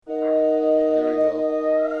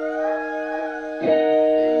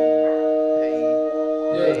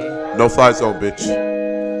No fly zone, bitch.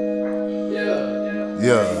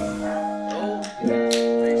 Yeah.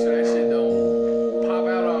 Make sure that shit don't pop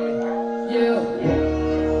out on me.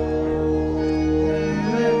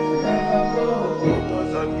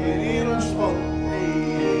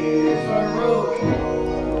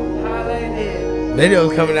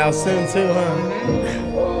 Video's coming out soon too, huh?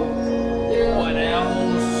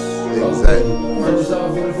 Exactly.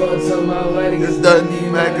 It's done,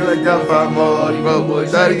 man, cause I got 5 more. You broke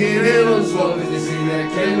boys, try to get in on smoke.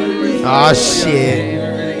 Oh shit.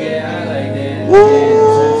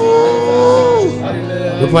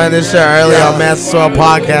 We're playing this shit early on Manson Wrld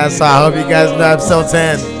podcast, so I hope you guys know episode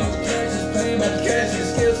 10.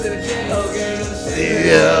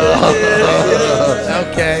 Yeah.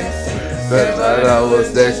 Okay. That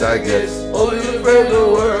was next, I guess. Only the friend of the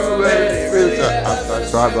world, baby. I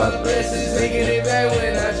try my best.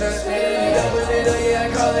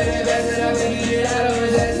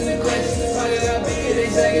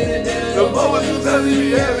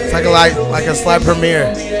 It's like a slight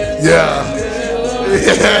premiere. Yeah.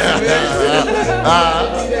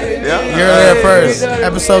 You're there first.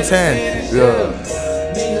 Episode 10. Yeah.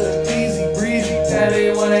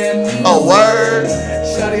 Oh, word.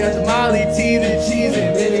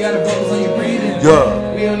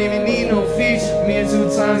 Yeah. We don't even need no feature. Me and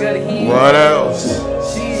 2 times got a heat. What else?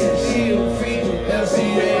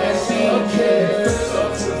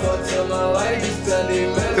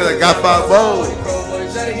 Cause I got 5 more.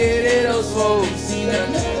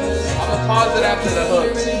 I'ma pause it after the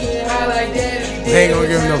hook. They ain't gonna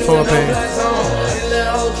give him the full thing.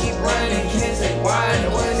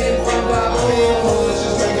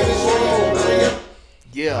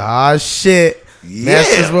 Yeah. Ah shit. Yeah.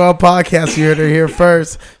 Masters World Podcast, you heard it here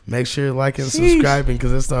first. Make sure you like and subscribing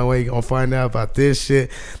because that's the only way you're going to find out about this shit.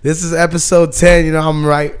 This is episode 10. You know, I'm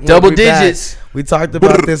right. Double digits. Back. We talked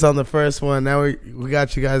about this on the first one. Now we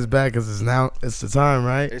got you guys back because it's the time,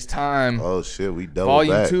 right? It's time. Oh, shit. We double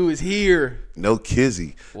Volume back. 2 is here. No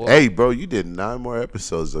kizzy. What? Hey, bro, you did 9 more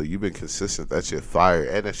episodes, though. You've been consistent. That shit fire.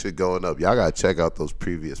 And that shit going up. Y'all got to check out those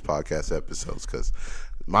previous podcast episodes because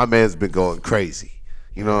my man's been going crazy.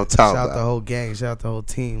 You know what I'm talking Shout about? out the whole gang. Shout out the whole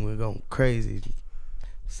team. We're going crazy.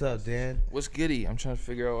 What's up, Dan? What's goody? I'm trying to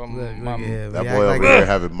figure out. Look at him. That He boy act over like- here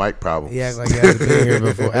having mic problems. He act like he hasn't been here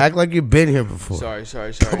before. Act like you've been here before. Sorry.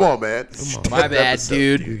 Come on, man. My bad,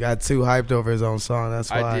 dude. You got too hyped over his own song.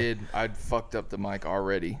 That's why. I did. I fucked up the mic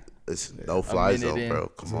already. It's no fly minute zone, in.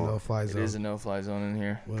 bro. It's Come a on. no-fly It zone. is a no-fly zone in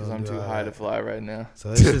here because Well, I'm do too I- high to fly right now.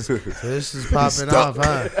 So this is popping off,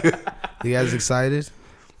 huh? You guys excited?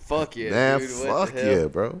 Fuck yeah, Man, dude. What fuck the hell? yeah,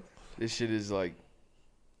 bro. This shit is like,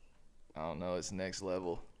 I don't know. It's next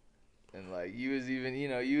level. And like you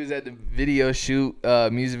was at the video shoot,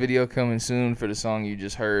 music video coming soon for the song you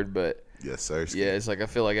just heard, but Yes, sir. yeah, it's like I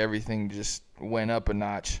feel like everything just went up a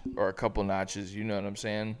notch or a couple notches. You know what I'm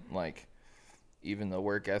saying? Like even the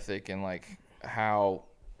work ethic and like how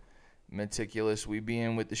meticulous we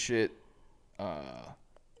being with the shit,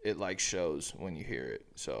 it like shows when you hear it.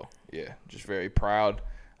 So yeah, just very proud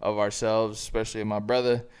of ourselves, especially of my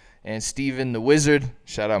brother and Steven the Wizard.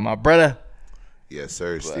 Shout out my brother. Yes,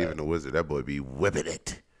 sir. Steven the Wizard. That boy be whipping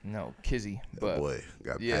it. No, Kizzy. That But boy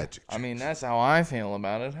got yeah, magic. I mean that's how I feel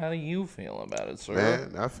about it. How do you feel about it, sir?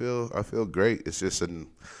 Man, I feel great. It's just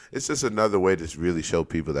another way to really show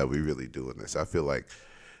people that we really doing this. I feel like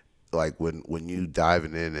when you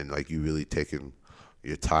diving in and like you really taking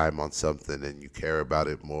your time on something and you care about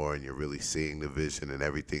it more and you're really seeing the vision and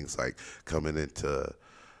everything's like coming into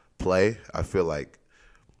play. I feel like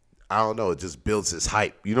I don't know, it just builds this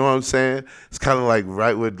hype. You know what I'm saying? It's kind of like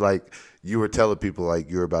right when like you were telling people like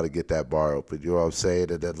you're about to get that bar open. You know what I'm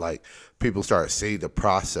saying? And then like people start seeing the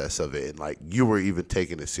process of it and like you were even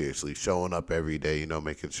taking it seriously, showing up every day, you know,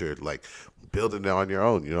 making sure like building it on your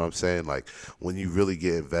own. You know what I'm saying? Like when you really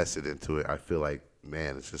get invested into it, I feel like,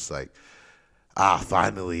 man, it's just like,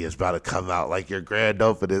 finally it's about to come out. Like your grand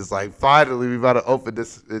opening is like, finally we about to open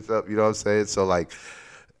this up. You know what I'm saying? So like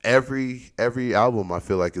every album I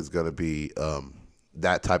feel like is going to be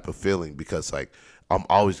that type of feeling because like I'm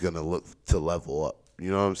always going to look to level up.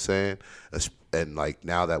 You know what I'm saying? And like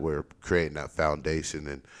now that we're creating that foundation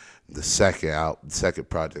and the second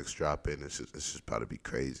project's dropping, it's just about to be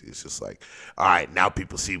crazy. It's just like, all right, now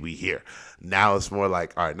people see we here. Now it's more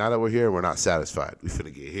like, all right, now that we're here, we're not satisfied. We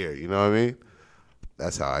finna get here. You know what I mean?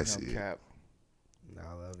 That's how I see it. Cap.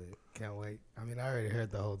 I love it. can't wait. I mean, I already heard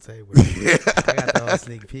the whole tape. I got the whole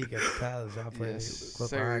sneak peek at the palace. Y'all playing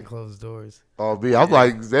behind closed doors. Oh, me, I'm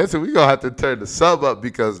like, Manson, we gonna have to turn the sub up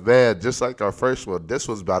because, man, just like our first one, this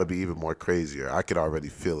one's about to be even more crazier. I can already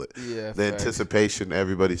feel it. Yeah, the anticipation,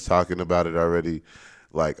 everybody's talking about it already.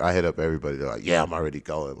 Like, I hit up everybody. They're like, yeah, I'm already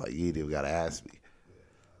going. Like, you ain't even gotta ask me.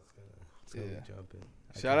 It's gonna be jumping.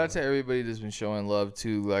 Shout out to everybody that's been showing love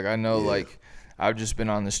too. Like I know, like I've just been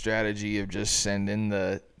on the strategy of just sending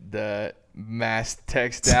the mass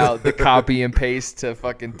text out, the copy and paste to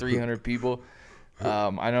fucking 300 people.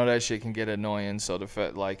 I know that shit can get annoying. So the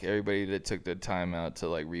fact, like everybody that took the time out to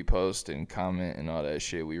like repost and comment and all that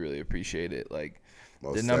shit, we really appreciate it. Like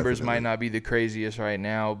the numbers might not be the craziest right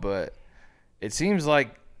now, but it seems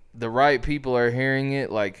like the right people are hearing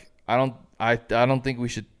it. Like I don't think we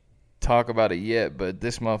should talk about it yet, but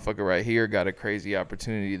this motherfucker right here got a crazy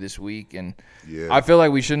opportunity this week, and I feel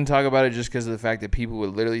like we shouldn't talk about it just because of the fact that people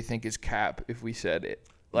would literally think it's cap if we said it.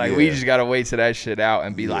 Like we just gotta wait till that shit out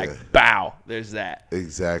and be like, bow, there's that.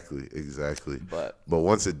 Exactly. But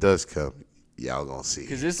once it does come, y'all gonna see.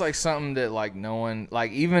 Because it's like something that like no one,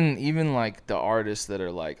 like even like the artists that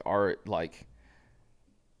are like art, like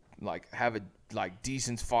have a like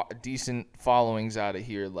decent followings out of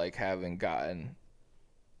here, like haven't gotten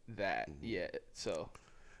that yet, so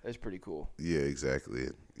that's pretty cool. Yeah, exactly.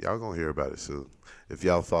 Y'all gonna hear about it soon. If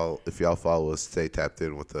y'all follow us, stay tapped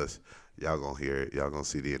in with us. Y'all gonna hear it. Y'all gonna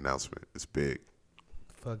see the announcement. It's big.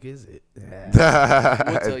 Fuck is it? We'll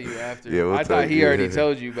tell you after. Yeah, I thought he already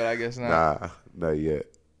told you, but I guess not. Nah, not yet.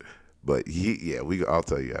 But I'll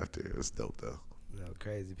tell you after. It's dope though. You know,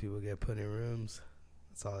 crazy people get put in rooms.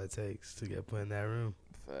 That's all it takes to get put in that room.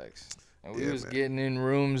 Facts. And we was getting in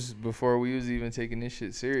rooms before we was even taking this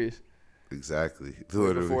shit serious. Exactly.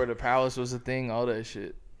 Before the palace was a thing, all that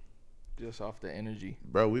shit. Just off the energy.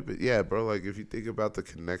 Bro, like if you think about the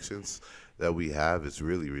connections that we have, it's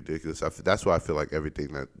really ridiculous. That's why I feel like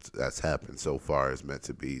everything that's happened so far is meant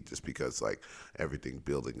to be, just because like everything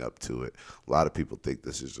building up to it. A lot of people think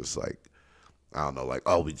this is just like, I don't know, like,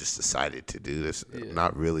 oh, we just decided to do this. Yeah.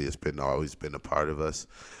 Not really. It's always been a part of us.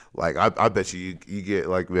 Like, I bet you get,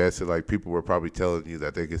 like, man said, like, people were probably telling you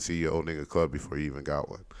that they could see you owning a club before you even got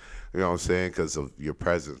one. You know what I'm saying? Because of your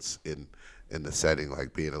presence in the setting,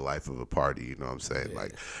 like being the life of a party. You know what I'm saying? Yeah.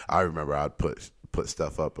 Like, I remember I'd put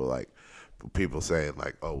stuff up, but like people saying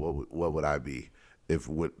like, oh, what would I be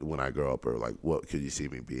when I grow up, or like what could you see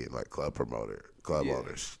me being, like club promoter, club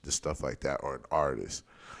owners, just stuff like that, or an artist.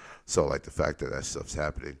 So like the fact that stuff's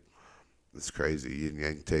happening, it's crazy. Yin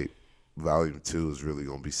Yang Tape Volume 2 is really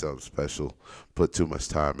gonna be something special. Put too much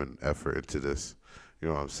time and effort into this. You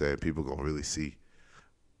know what I'm saying? People gonna really see.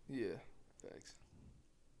 Yeah, thanks.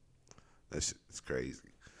 That shit is crazy.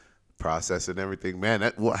 Process and everything,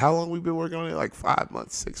 man. How long we been working on it? Like 5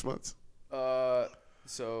 months, 6 months.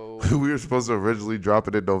 So we were supposed to originally drop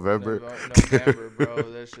it in November. November, bro.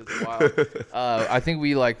 That shit's wild. I think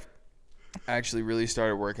we like actually really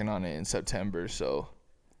started working on it in September. So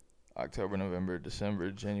October, November,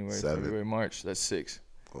 December, January, 7. February, March. That's 6.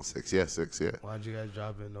 Oh, 6, yeah, 6, yeah. Why'd you guys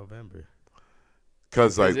drop it in November?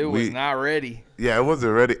 Because like it was not ready. Yeah, it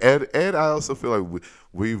wasn't ready, and I also feel like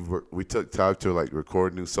we took time to like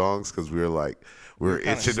record new songs because we were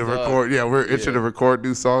itching to record. Yeah, we're itching to record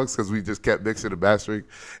new songs because we just kept mixing and mastering.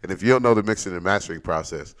 And if you don't know the mixing and mastering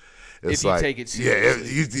process, it's if you like take it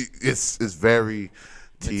seriously, it's very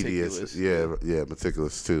tedious. Yeah,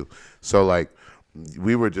 meticulous too. So like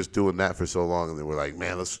we were just doing that for so long, and then we're like,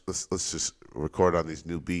 man, let's just record on these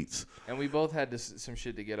new beats. And we both had some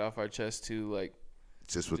shit to get off our chest too, like.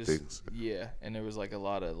 Just things. Yeah, and there was like a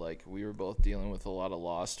lot of like we were both dealing with a lot of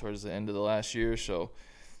loss towards the end of the last year, so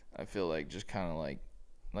I feel like just kind of like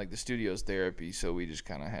the studio's therapy, so we just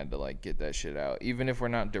kind of had to like get that shit out, even if we're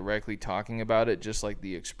not directly talking about it, just like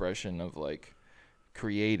the expression of like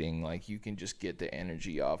creating, like you can just get the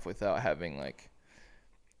energy off without having like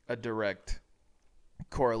a direct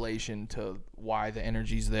correlation to why the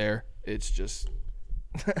energy's there. It's just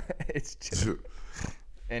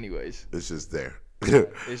anyways, it's just there.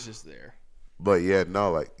 It's just there. But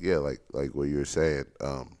like what you were saying,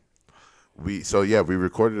 we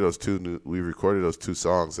recorded those two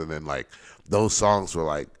songs, and then like those songs were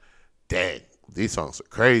like, dang, these songs are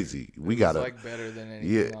crazy. We got like better than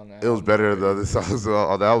anything on that. It was better than the other songs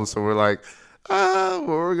on the album. So we're like,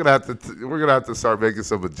 we're gonna have to start making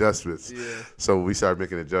some adjustments. Yeah. So we started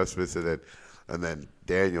making adjustments, and then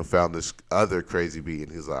Daniel found this other crazy beat,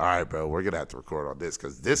 and he's like, all right, bro, we're going to have to record on this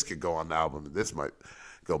because this could go on the album, and this might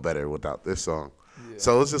go better without this song. Yeah.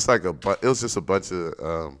 So it was just like a bunch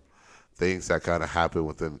of things that kind of happened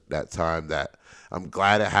within that time that I'm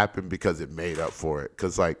glad it happened because it made up for it.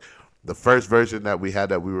 Because, like, the first version that we had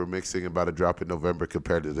that we were mixing about to drop in November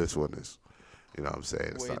compared to this one is, you know what I'm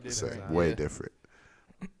saying? It's Way not the same. different, Way yeah. different.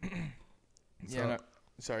 Yeah. No,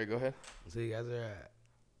 sorry. Go ahead. So you guys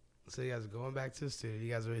are going back to the studio.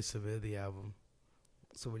 You guys already submitted the album.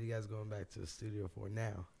 So what are you guys going back to the studio for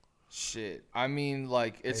now? Shit. I mean,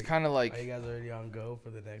 like, it's Like, kind of like, Are you guys already on go for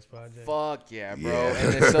the next project? fuck yeah, bro. Yeah.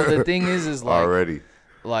 And then, so the thing is like, Already.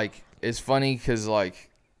 like, it's funny because, like,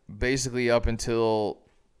 basically up until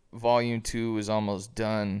Volume 2 is almost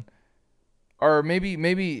done, or maybe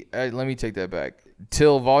let me take that back.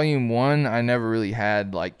 Till Volume 1, I never really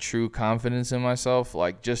had, like, true confidence in myself,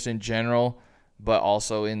 like, just in general, but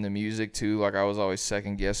also in the music, too. Like, I was always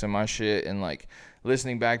second-guessing my shit, and, like,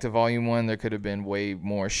 listening back to Volume 1, there could have been way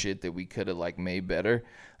more shit that we could have, like, made better.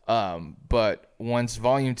 But once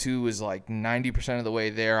Volume 2 was, like, 90% of the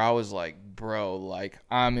way there, I was like, bro, like,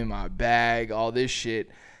 I'm in my bag, all this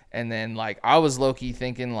shit. And then, like, I was low-key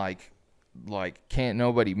thinking, like, can't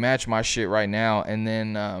nobody match my shit right now. And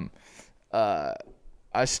then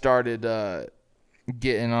I started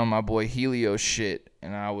getting on my boy Helio's shit,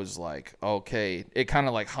 and I was like, okay. It kind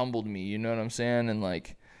of, like, humbled me, you know what I'm saying? And,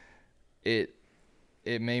 like, it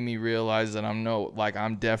made me realize that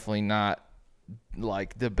I'm definitely not,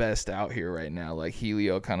 like, the best out here right now. Like,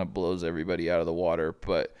 Helio kind of blows everybody out of the water.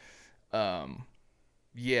 But,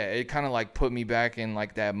 yeah, it kind of, like, put me back in,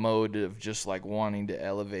 like, that mode of just, like, wanting to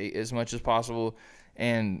elevate as much as possible.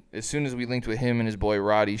 And as soon as we linked with him and his boy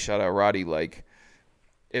Roddy, shout out Roddy, like,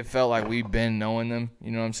 it felt like we've been knowing them,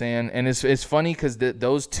 you know what I'm saying? And it's funny because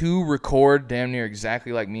those two record damn near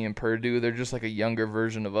exactly like me and Purdue. They're just like a younger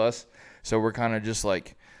version of us. So we're kind of just,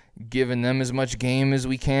 like, giving them as much game as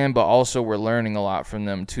we can, but also we're learning a lot from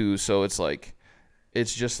them too. So it's like,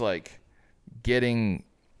 it's just like getting,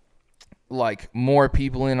 like, more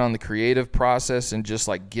people in on the creative process and just,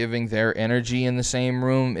 like, giving their energy in the same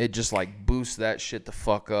room. It just, like, boosts that shit the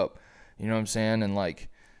fuck up. You know what I'm saying? And, like,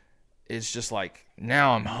 it's just like,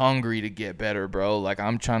 now I'm hungry to get better, bro. Like,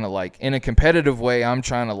 I'm trying to, like, in a competitive way, I'm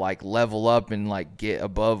trying to, like, level up and, like, get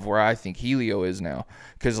above where I think Helio is now.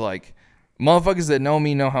 Because, like, motherfuckers that know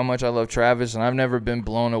me know how much I love Travis, and I've never been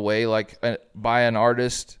blown away, like, by an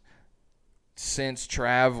artist since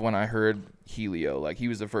Trav when I heard Helio. Like, he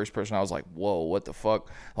was the first person I was like, whoa, what the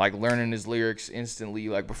fuck? Like, learning his lyrics instantly,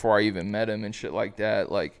 like, before I even met him and shit like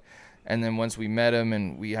that. Like, and then once we met him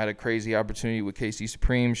and we had a crazy opportunity with KC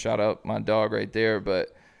Supreme, shout out my dog right there.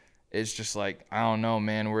 But it's just like, I don't know,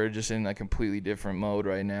 man. We're just in a completely different mode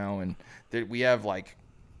right now. And we have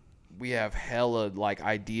hella, like,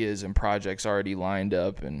 ideas and projects already lined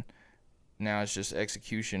up. And now it's just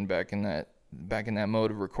execution back in that mode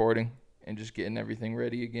of recording and just getting everything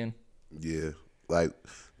ready again. Yeah, like,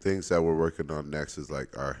 things that we're working on next is, like,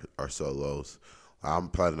 our solos. I'm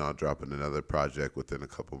planning on dropping another project within a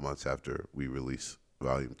couple months after we release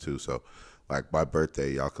Volume 2. So, like, my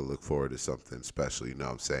birthday, y'all can look forward to something special, you know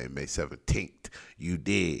what I'm saying? May 17th, you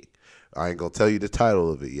dig. I ain't going to tell you the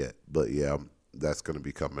title of it yet, but, yeah, that's going to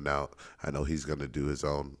be coming out. I know he's going to do his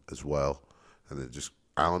own as well. And then just,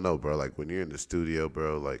 I don't know, bro. Like, when you're in the studio,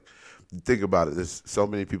 bro, like, think about it. There's so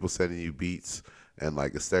many people sending you beats, and,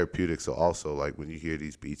 like, it's therapeutic. So also, like, when you hear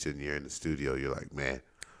these beats and you're in the studio, you're like, man,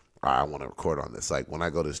 I want to record on this. Like, when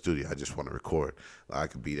I go to the studio, I just want to record. Like, I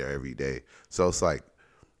could be there every day. So it's like,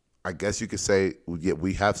 I guess you could say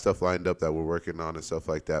we have stuff lined up that we're working on and stuff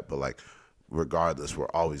like that. But, like, regardless,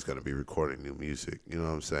 we're always going to be recording new music. You know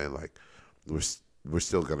what I'm saying? Like, we're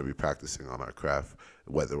still going to be practicing on our craft,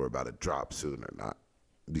 whether we're about to drop soon or not.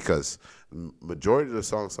 Because majority of the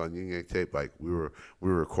songs on Yin Yang Tape, like, we were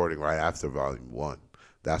recording right after Volume 1.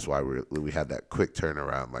 That's why we had that quick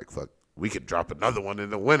turnaround. Like, fuck, we could drop another one in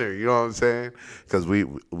the winter. You know what I'm saying? Because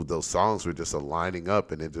those songs were just aligning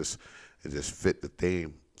up, and it just fit the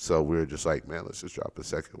theme. So we were just like, man, let's just drop a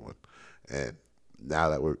second one. And now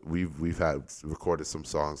that we've had recorded some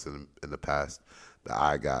songs in the past that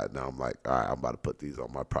I got, now I'm like, all right, I'm about to put these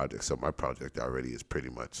on my project. So my project already is pretty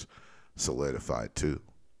much solidified too.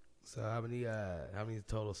 So how many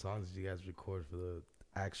total songs did you guys record for the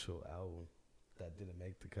actual album that didn't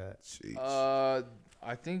make the cut? Jeez.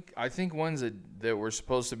 I think ones that were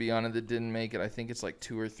supposed to be on it that didn't make it. I think it's like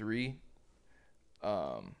 2 or 3.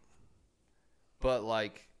 But,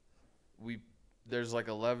 like, there's like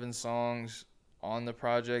 11 songs on the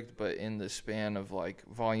project, but in the span of, like,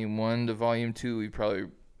 Volume 1 to Volume 2, we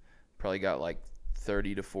probably got like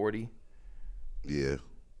 30 to 40. Yeah.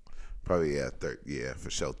 Probably, yeah, for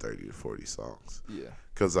sure 30 to 40 songs. Yeah.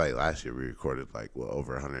 Because, like, last year we recorded, like,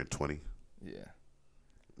 over 120. Yeah.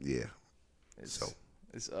 Yeah. It's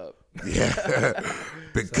up. Yeah.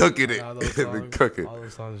 Been cooking it. All those Been cooking. All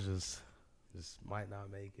those songs just might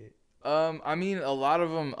not make it. I mean, a lot of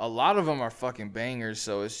them are fucking bangers.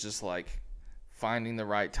 So it's just like finding the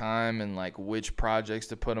right time and like which projects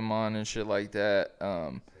to put them on and shit like that. So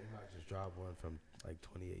you might just drop one from like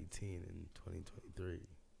 2018 and 2023.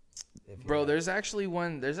 Bro, there's actually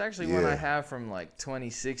one I have from like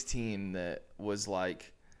 2016 that was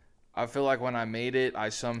like, I feel like when I made it, I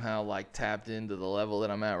somehow like tapped into the level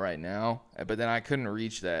that I'm at right now, but then I couldn't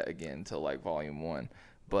reach that again until like volume 1.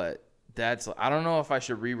 But I don't know if I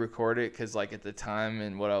should re-record it, because like at the time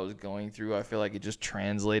and what I was going through, I feel like it just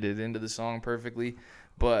translated into the song perfectly.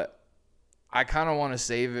 But I kind of want to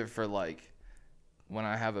save it for like when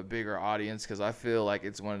I have a bigger audience, because I feel like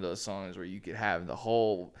it's one of those songs where you could have the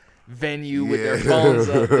whole venue with their phones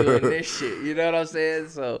up doing this shit. You know what I'm saying?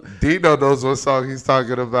 So Dino knows what song he's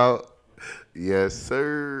talking about. Yes,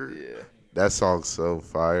 sir. yeah. That song's so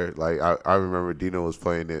fire. Like I remember Dino was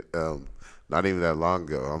playing it not even that long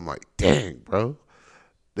ago. I'm like, dang, bro,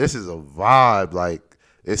 this is a vibe. Like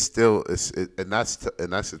it's still and that's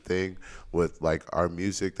the thing with like our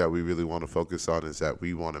music that we really want to focus on, is that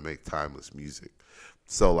we want to make timeless music.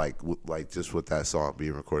 So like just with that song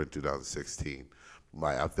being recorded in 2016,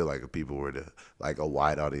 like I feel like if people were to, like, a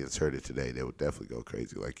wide audience heard it today, they would definitely go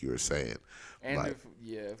crazy, like you were saying. And like,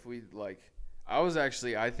 if we like,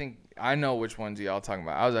 I think I know which ones y'all talking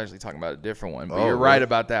about. I was actually talking about a different one, but you're right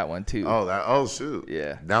about that one too. Oh shoot.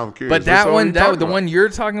 Yeah. Now I'm curious. But that one, the one you're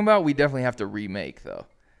talking about, we definitely have to remake though.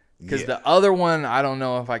 Because the other one, I don't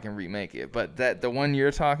know if I can remake it. But the one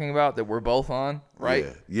you're talking about that we're both on, right?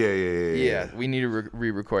 Yeah. We need to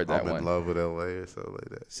re-record that one. I'm in love with L.A. or something like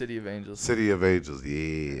that. City of Angels. City of Angels,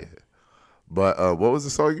 yeah. But what was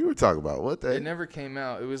the song you were talking about? What the? It never came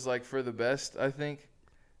out. It was like For the Best, I think.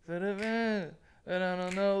 For the best, but I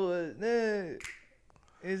don't know what next.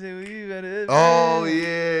 Is it we better? Oh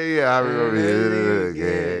yeah, I remember.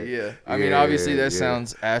 Yeah. I mean, obviously that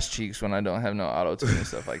sounds ass cheeks when I don't have no auto tune and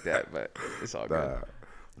stuff like that, but it's all good.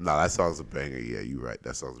 Nah, that song's a banger. Yeah, you're right.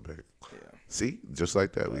 That song's a banger. Yeah. See, just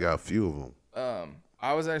like that, we got a few of them.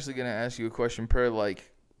 I was actually gonna ask you a question, Per. Like,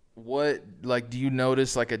 what, like, do you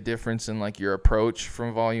notice like a difference in like your approach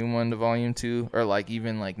from volume 1 to volume 2, or like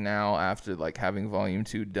even like now after like having volume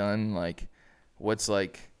 2 done, like, what's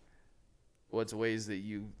ways that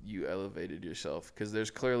you elevated yourself? Because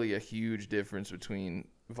there's clearly a huge difference between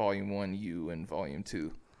volume 1 you and volume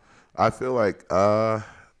 2. I feel like I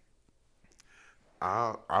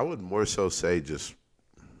would more so say just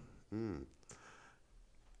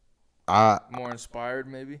More inspired,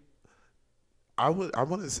 maybe. I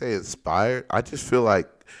wouldn't say inspired. I just feel like,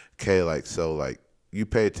 okay, like, so like you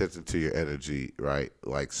pay attention to your energy, right?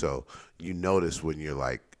 Like, so you notice when you're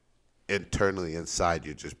like internally inside,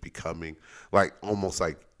 you're just becoming like almost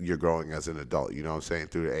like you're growing as an adult. You know what I'm saying?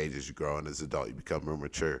 Through the ages, you grow, and as an adult, you become more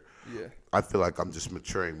mature. Yeah. I feel like I'm just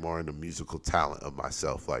maturing more in the musical talent of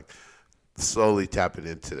myself, like slowly tapping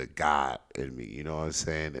into the God in me. You know what I'm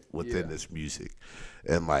saying? Within this music,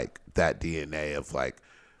 and like that DNA of like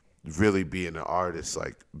really being an artist,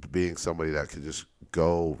 like being somebody that could just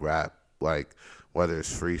go rap, like whether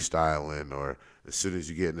it's freestyling or as soon as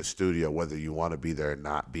you get in the studio, whether you want to be there or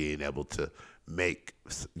not, being able to make,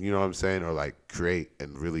 you know what I'm saying, or like create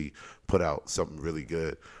and really put out something really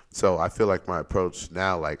good. So I feel like my approach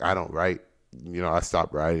now, like I don't write, you know, I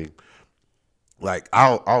stopped writing. Like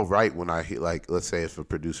I'll write when I hit, like, let's say if a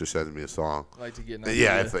producer sends me a song, Like to get an idea.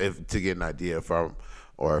 yeah, if to get an idea, if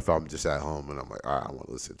I'm just at home and I'm like, all right, I want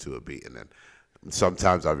to listen to a beat, and then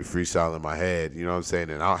sometimes I'll be freestyling in my head, you know what I'm saying,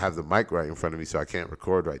 and I don't have the mic right in front of me, so I can't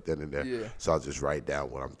record right then and there. Yeah. So I'll just write down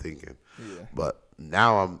what I'm thinking. Yeah. But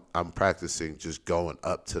now I'm practicing just going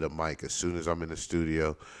up to the mic as soon as I'm in the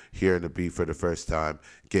studio, hearing the beat for the first time,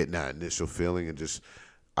 getting that initial feeling, and just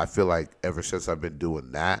I feel like ever since I've been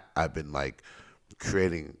doing that, I've been like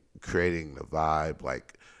creating the vibe,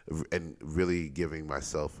 like, and really giving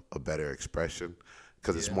myself a better expression.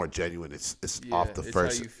 Because it's more genuine. It's off the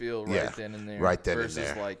first. It's how you feel right then and there. Right then versus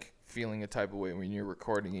and there. like feeling a type of way when you're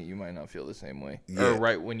recording it, you might not feel the same way. Yeah. Or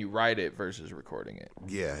right when you write it versus recording it.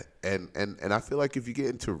 Yeah, and I feel like if you get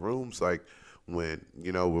into rooms like when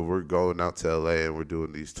we're going out to LA and we're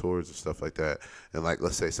doing these tours and stuff like that, and like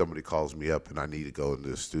let's say somebody calls me up and I need to go into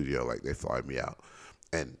the studio, like they fly me out,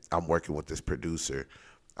 and I'm working with this producer.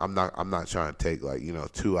 I'm not trying to take like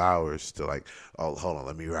 2 hours to like, oh, hold on,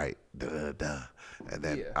 let me write and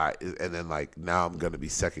then like now I'm gonna be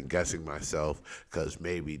second guessing myself because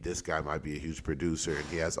maybe this guy might be a huge producer and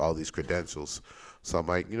he has all these credentials. So I'm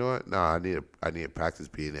like, you know what? Nah, I need to practice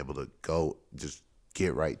being able to go just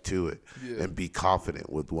get right to it and be confident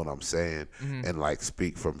with what I'm saying and like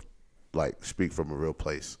speak from like speak from a real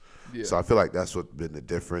place. Yeah. So I feel like that's what been the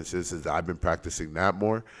difference is I've been practicing that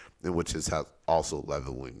more, and which is how also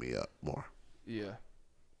leveling me up more. Yeah,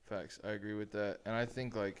 facts. I agree with that, and I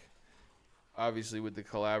think like obviously with the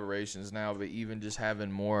collaborations now, but even just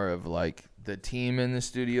having more of like the team in the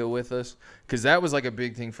studio with us, because that was like a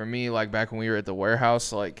big thing for me. Like back when we were at the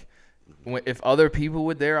warehouse, like if other people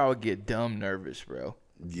were there, I would get dumb nervous, bro.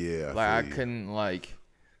 Yeah, Like I couldn't like,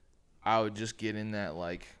 I would just get in that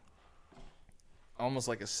like, almost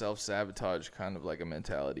like a self-sabotage kind of like a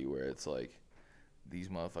mentality where it's like, these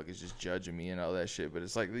motherfuckers just judging me and all that shit. But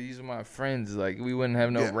it's like, these are my friends. Like we wouldn't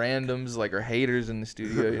have no randoms like or haters in the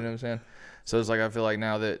studio. You know what I'm saying? So it's like, I feel like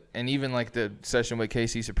now that, and even like the session with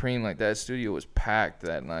KC Supreme, like that studio was packed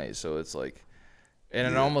that night. So it's like, and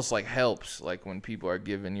it almost like helps like when people are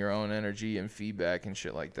giving your own energy and feedback and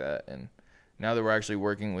shit like that. And now that we're actually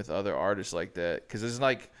working with other artists like that, because it's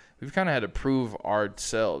like we've kind of had to prove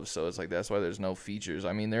ourselves. So it's like that's why there's no features.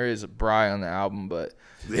 I mean, there is Bry on the album, but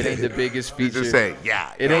it ain't the biggest feature. Just say,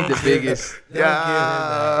 it ain't the biggest. Do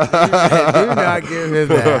not give him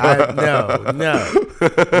that.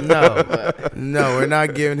 No, we're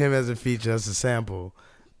not giving him as a feature. That's a sample.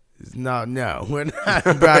 No, we're not.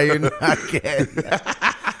 Bro, you're not getting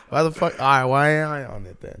that. Why the fuck? All right, why ain't I on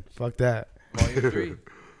it then? Fuck that. Volume 3.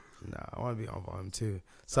 No, I want to be on volume 2.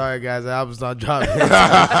 Sorry, guys, the album's not dropping.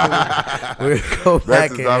 We're going to go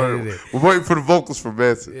back and edit it. We're waiting for the vocals from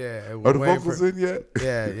Manson. Yeah, Are the vocals in yet?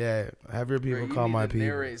 Yeah. Have your people call my people.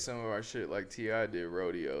 Narrate some of our shit like T.I. did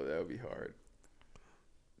Rodeo. That would be hard.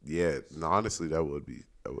 Yeah, no, honestly, that would be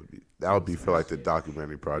for like the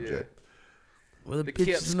documentary project. Where the Kip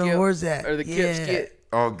bitches and the skip, whores at? or the Kip skit.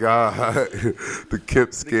 Oh God, the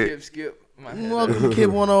Kip skit. The Kip skip. Welcome, Kid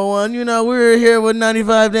 101. You know, we're here with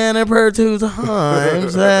 95 Dan and per 2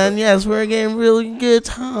 times. And yes, we're getting really good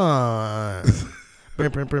times.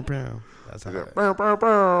 That's how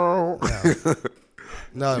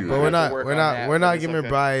No, but we're not giving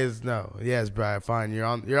Bri his no. Yes, Bri, fine. You're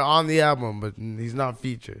on the album, but he's not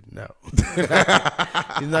featured. No. He's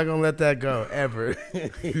not gonna let that go ever.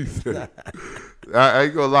 I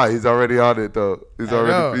ain't gonna lie, he's already on it though. He's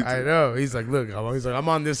already featured. I know. He's like, look, I'm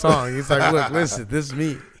on this song. He's like, look, listen, this is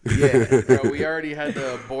me. Yeah. Bro, we already had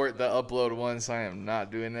to abort the upload once. I am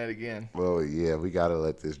not doing that again. Well, yeah, we gotta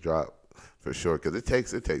let this drop for sure because it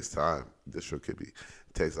takes time. This show could be.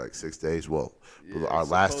 It takes like 6 days. Well, our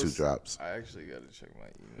last 2 drops. I actually got to check my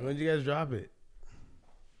email. When did you guys drop it?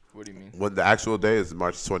 What do you mean? When the actual day is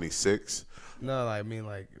March 26th. No, I mean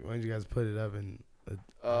like when did you guys put it up in?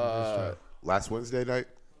 Last Wednesday night.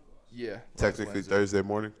 Yeah. Technically Thursday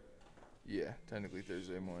morning. Yeah, technically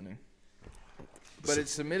Thursday morning. But it's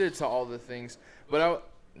submitted to all the things. But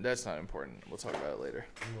that's not important. We'll talk about it later.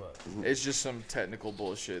 What? It's just some technical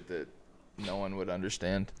bullshit that no one would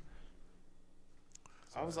understand.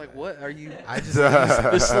 I was like, "What are you?"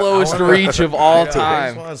 The slowest reach of all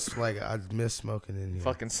time. I miss smoking in here.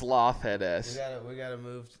 Fucking sloth head ass. We gotta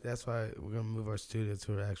move. That's why we're gonna move our studio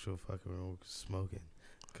to an actual fucking room smoking,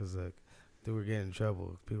 cause dude, we're getting in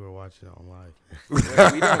trouble. People are watching it on live. Wait,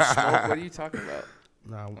 we don't smoke. What are you talking about?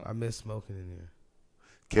 No, I miss smoking in here.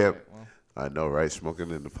 Kip, Okay, well, I know, right? Smoking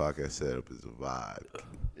in the podcast setup is a vibe.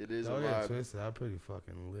 it is a Don't get vibe, twisted. I'm pretty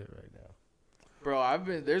fucking lit right now.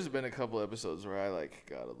 bro. There's been a couple episodes where I like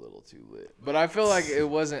got a little too lit, but I feel like it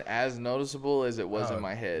wasn't as noticeable as it was in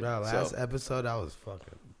my head. Bro, so. last episode I was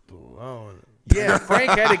fucking blown. Yeah,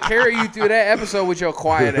 Frank had to carry you through that episode with your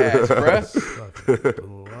quiet ass, bruh. Fucking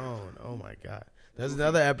blown. Oh my god. There's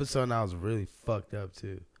another episode and I was really fucked up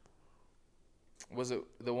too. Was it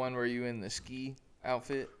the one where you in the ski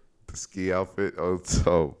outfit? The ski outfit. Oh,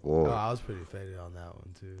 so boy. Oh, I was pretty faded on that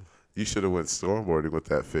one too. You should have went snowboarding with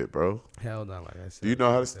that fit, bro. Hell no, like I said. Do you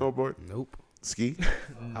know how to snowboard? Nope. Ski?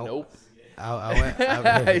 Nope. I went.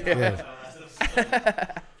 Yeah.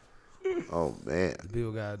 Oh man.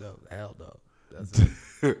 People gotta know. Hell no. That's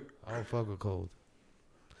it. I don't fuck with cold.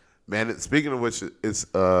 Man, speaking of which, it's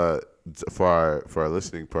for our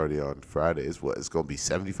listening party on Friday. It's gonna be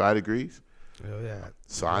 75 degrees. Hell yeah.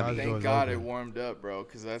 So Thank God it warmed up, bro,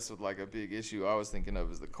 because that's like a big issue I was thinking of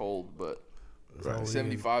is the cold, but Right.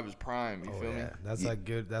 75 is prime. You feel me? That's like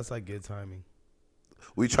good. That's like good timing.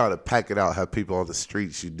 We try to pack it out, have people on the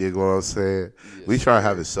streets. You dig what I'm saying? Yes, we try to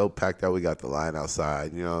have it so packed out. We got the line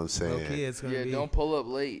outside. You know what I'm saying? Okay, it's gonna be. Don't pull up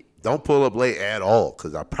late. Don't pull up late at all,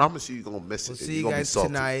 because I promise you're gonna miss We'll it. see You're you gonna be guys salty.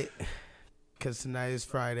 tonight. Because tonight is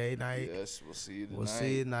Friday night. Yes, we'll see you tonight. We'll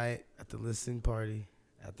see you tonight at the listening party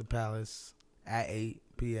at the Palace at 8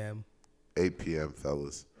 p.m. 8 p.m.,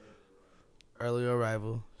 fellas. Early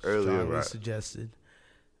arrival. Early Strongly arrival. suggested.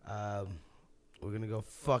 We're gonna go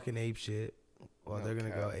fucking ape shit. Well, they're gonna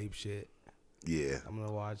go ape shit. Yeah. I'm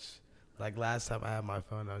gonna watch. Like last time I had my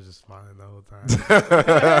phone, I was just smiling the whole time.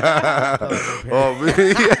 Oh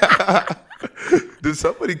man, yeah. Did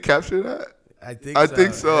somebody capture that? I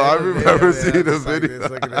think so. I remember seeing the video.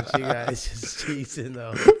 Like looking at you guys just cheating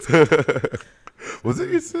though. Was it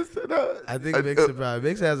your sister? No? I think Mix probably.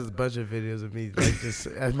 Mix has a bunch of videos of me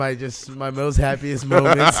like just my most happiest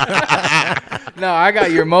moments. No, I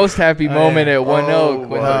got your most happy moment at One Oak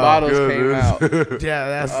when the bottles came out.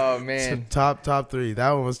 Yeah, that's man, top 3.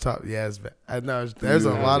 That one was top. Yes, I know. There's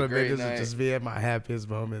a lot of videos night. of just me at my happiest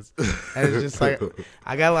moments, and it's just like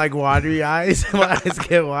I got like watery eyes. My eyes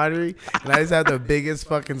get watery, and I just have the biggest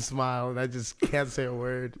fucking smile, and I just can't say a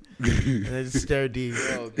word, and I just stare deep.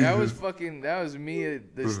 Bro, that was me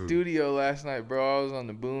at the studio last night, bro. I was on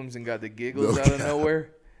the booms and got the giggles out of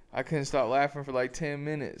nowhere. I couldn't stop laughing for like 10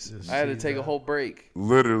 minutes. I had to take a whole break.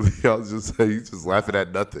 Literally, I was just saying, he's just laughing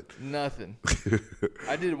at nothing. Nothing.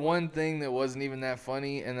 I did one thing that wasn't even that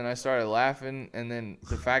funny, and then I started laughing, and then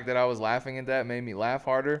the fact that I was laughing at that made me laugh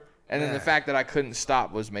harder, and then the fact that I couldn't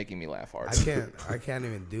stop was making me laugh harder. I can't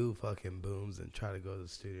even do fucking booms and try to go to the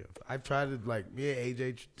studio. I've tried to, like, me and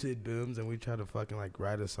AJ did booms, and we tried to fucking, like,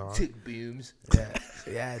 write a song. Tick booms.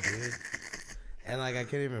 Yeah, dude. And, like, I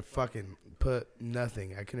couldn't even fucking put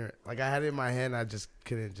nothing. I couldn't, like, I had it in my head, and I just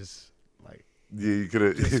couldn't just, like, yeah, you could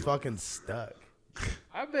have just fucking stuck.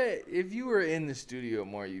 I bet if you were in the studio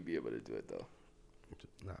more, you'd be able to do it, though.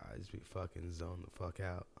 Nah, I just be fucking zoned the fuck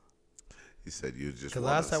out. He said you just. Because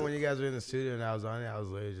last time when you guys were in the studio and I was on it, I was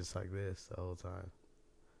literally just like this the whole time.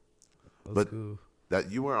 It was cool. That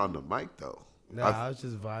you weren't on the mic though. No, I was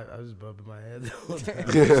just vibe. I was just bumping my head the whole time.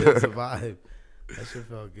 That shit's a vibe. That shit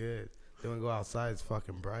felt good. Then we go outside, it's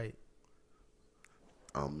fucking bright.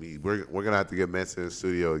 We're gonna have to get Manson in the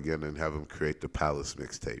studio again and have him create the Palace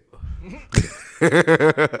mixtape.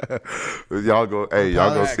 y'all go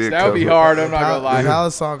see it. That would be hard. I'm not gonna lie. The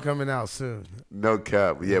Palace song coming out soon. No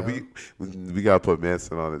cap. Yeah, we gotta put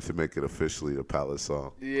Manson on it to make it officially the Palace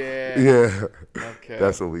song. Yeah. Okay.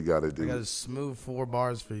 That's what we gotta do. I got a smooth 4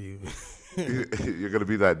 bars for you. You're gonna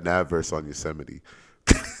be that Nav verse on Yosemite.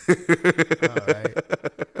 All right.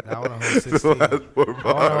 Now I want a whole 16. I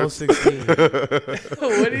want a whole 16.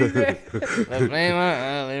 What do you say?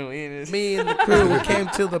 Me and the crew, we came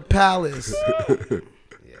to the palace.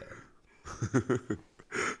 Yeah.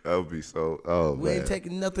 That would be so. Oh, we ain't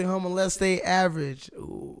taking nothing home unless they average.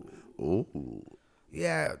 Ooh. Ooh.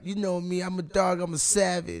 Yeah, you know me. I'm a dog. I'm a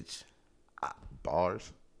savage.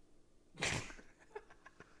 Bars.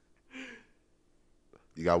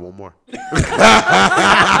 You got one more.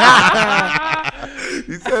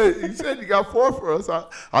 He said you got 4 for us.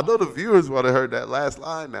 I know the viewers would have heard that last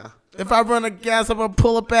line now. If I run a gas, I'm gonna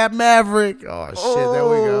pull up at Maverick. Oh shit, there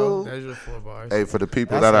we go. There's your 4 bars. Hey, for the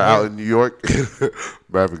people that are out in New York,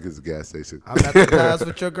 Maverick is a gas station. I'm at the pass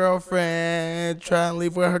with your girlfriend, trying to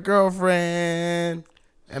leave with her girlfriend,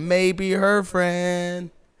 and maybe her friend,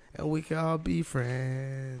 and we can all be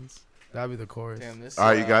friends. That'd be the chorus. Damn, all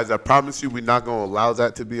right, you guys, I promise you we're not going to allow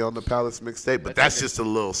that to be on the Palace mixtape, but that's just a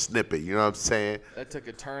little snippet, you know what I'm saying? That took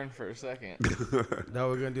a turn for a second. No,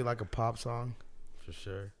 we're going to do like a pop song for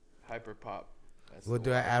sure. Hyper pop. We'll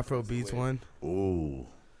do an Afro Beats one. Ooh.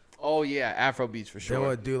 Oh, yeah, Afro Beats for sure. Then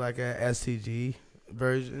we'll do like a STG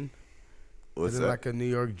version. What's that? Like a New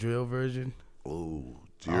York drill version. Ooh,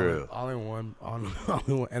 drill. All in one.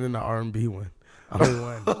 And then the R&B one. Only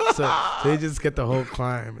one. So they just get the whole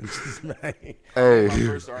climb and just Hey, my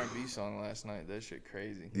first R&B song last night. That shit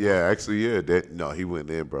crazy. Yeah, actually, yeah. He went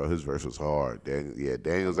in, bro. His verse was hard.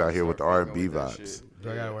 Daniel's out here with the R&B vibes.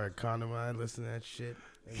 I gotta wear a condom when I listen to that shit.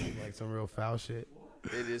 And like some real foul shit.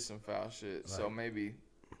 It is some foul shit. Like, so maybe.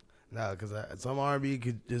 No, because some R&B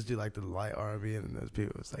could just do like the light R&B, and then there's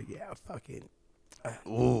people it's like, yeah, fuck it.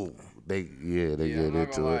 Ooh, they get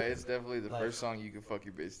into it. It's definitely the first song you can fuck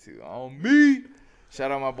your bitch to. On me. Shout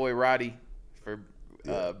out my boy Roddy for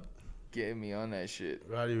getting me on that shit.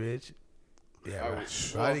 Roddy Rich. Yeah,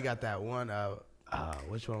 Roddy got that one.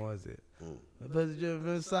 Which one was it?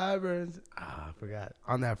 Sideburns. I forgot.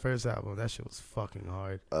 On that first album, that shit was fucking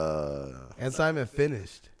hard. And Simon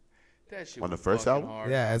finished. That shit on the first album?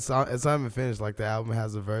 Hard. Yeah, it's Simon finished. Like the album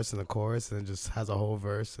has a verse and a chorus, and it just has a whole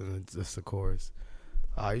verse and it's just a chorus.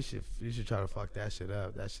 Oh, you should try to fuck that shit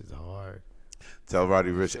up. That shit's hard. Tell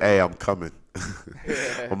Roddy Rich, hey, I'm coming.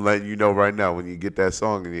 I'm letting you know right now. When you get that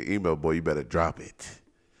song in your email, boy, you better drop it,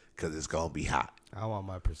 cause it's gonna be hot. I want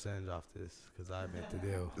my percentage off this, cause I meant the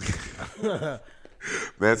deal.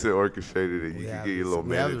 Manson orchestrated it. You can get your little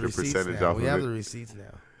manager percentage off of it. We have the receipts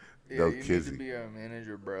now. Yeah, no, you need to be our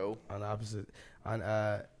manager, bro. On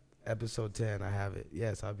episode 10, I have it.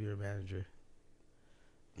 Yes, I'll be your manager.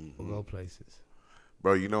 We'll go places.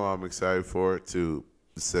 Bro, you know what I'm excited for to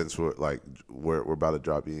since we're about to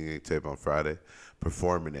drop Yin Yang Tape on Friday,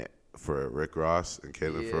 performing it for Rick Ross and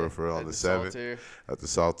Caitlin Furfur on the 7th at the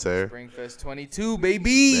Saltaire. Springfest 22,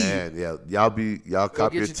 baby. Man, yeah, y'all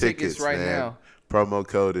copy your tickets right man. now. Promo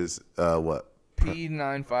code is what?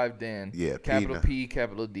 P95Dan. Yeah, capital P,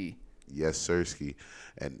 capital D. Yes, Sirski.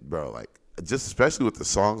 And bro, like just especially with the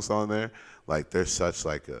songs on there, like they're such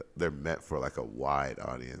like they're meant for like a wide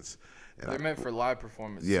audience. And They're meant for live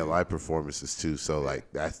performances. Yeah, live performances too. So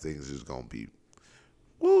like that thing's just gonna be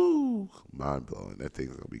woo mind blowing. That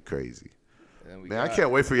thing's gonna be crazy. Man, I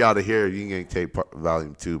can't wait for y'all to hear Yin Yang Tape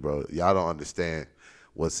Volume 2, bro. Y'all don't understand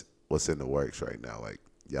what's in the works right now. Like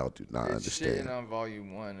y'all do not understand. It's shitting on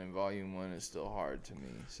Volume 1, and Volume 1 is still hard to me.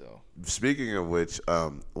 So speaking of which,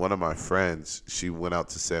 one of my friends, she went out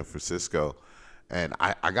to San Francisco, and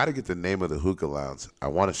I got to get the name of the hookah lounge. I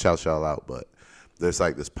want to shout y'all out, but there's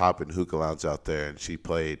like this poppin' hookah lounge out there, and she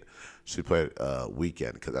played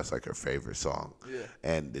Weekend because that's like her favorite song. Yeah.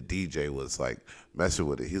 And the DJ was like messing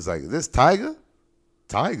with it. He's like, "Is this Tyga?"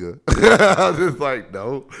 Tyga? I was just like,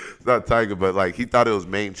 no, it's not Tyga, but like he thought it was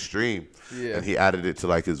mainstream. Yeah. And he added it to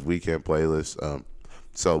like his Weekend playlist.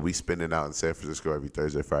 So we spin it out in San Francisco every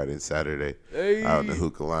Thursday, Friday, and Saturday out in the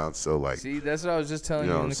hookah lounge. So like, see, that's what I was just telling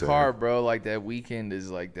you in the car, bro. Like that Weekend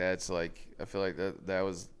is like that's like I feel like that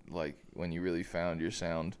was like when you really found your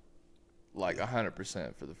sound, like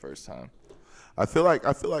 100% for the first time. I feel like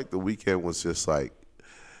the Weekend was just like,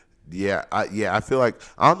 I feel like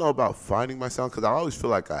I don't know about finding my sound because I always feel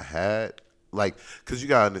like I had like because you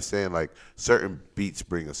gotta understand like certain beats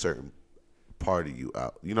bring a certain part of you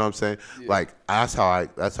out. You know what I'm saying? Yeah. Like that's how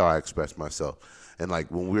I express myself. And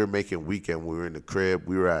like when we were making Weekend, we were in the crib.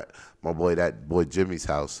 We were at that boy Jimmy's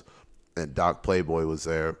house. And Doc Playboy was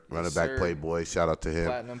there, running back Playboy. Shout out to him.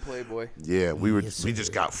 Platinum Playboy. Yeah, we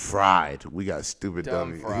just got fried. We got stupid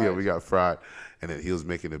dummy. Yeah, we got fried. And then he was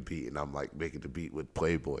making a beat, and I'm like making the beat with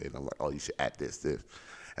Playboy, and I'm like, oh, you should add this.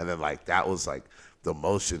 And then like that was like the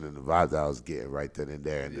motion and the vibe that I was getting right then and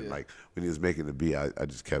there. And then like when he was making the beat, I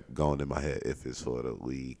just kept going in my head, if it's for the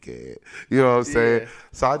weekend. You know what I'm saying?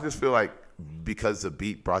 So I just feel like because the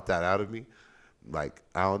beat brought that out of me, like,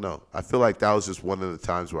 I don't know. I feel like that was just one of the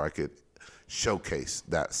times where I could showcase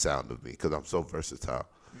that sound of me because I'm so versatile.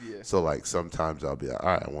 Yeah. So, like, sometimes I'll be like, all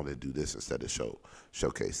right, I want to do this instead of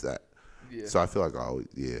showcase that. Yeah. So I feel like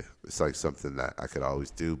it's like something that I could always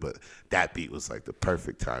do, but that beat was like the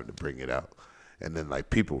perfect time to bring it out. And then, like,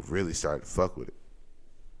 people really started to fuck with it.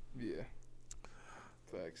 Yeah.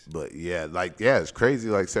 Facts. But, it's crazy.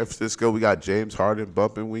 Like, San Francisco, we got James Harden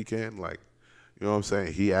bumping Weekend. Like, you know what I'm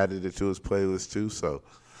saying? He added it to his playlist, too. So,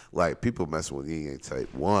 like, people messing with Yin Yang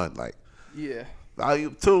Tape 1. Like, yeah.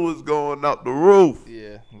 Volume 2 is going up the roof.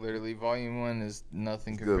 Yeah. Literally, Volume 1 is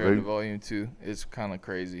nothing compared to Volume 2. It's kind of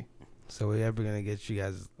crazy. So, are you ever going to get you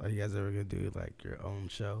guys, are you guys ever going to do, like, your own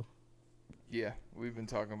show? Yeah. We've been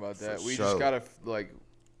talking about that. We just got to, like,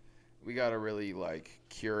 we got to really, like,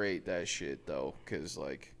 curate that shit, though. Because,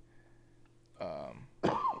 like,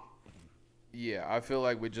 yeah, I feel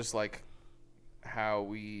like with just, like, how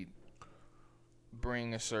we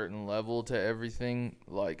bring a certain level to everything,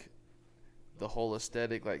 like the whole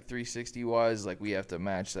aesthetic, like 360 wise, like we have to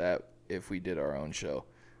match that if we did our own show.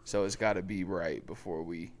 So it's got to be right before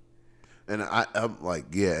we. And I'm like,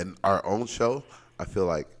 and our own show, I feel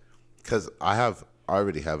like, because I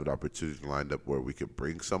already have an opportunity lined up where we could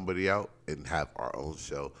bring somebody out and have our own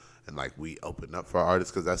show, and like we open up for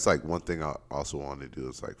artists, because that's like one thing I also want to do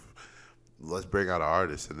is like, let's bring out an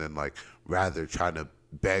artist, and then like rather trying to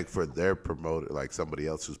beg for their promoter, like somebody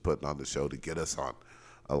else who's putting on the show to get us on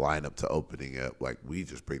a lineup to opening it. Like we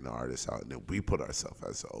just bring the artists out and then we put ourselves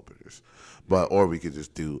as the openers. Or we could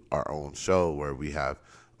just do our own show where we have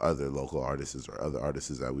other local artists or other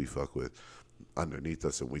artists that we fuck with underneath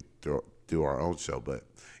us, and we do our own show. But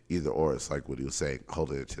either or, it's like what he was saying,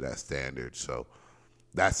 holding it to that standard. So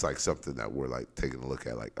that's like something that we're like taking a look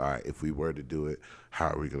at. Like, all right, if we were to do it, how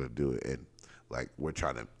are we gonna do it? And like we're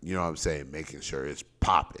trying to, you know what I'm saying, making sure it's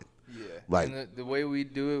popping. Yeah. Like and the way we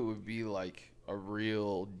do it would be like a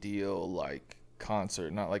real deal, like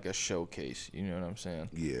concert, not like a showcase. You know what I'm saying?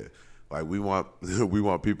 Yeah. Like we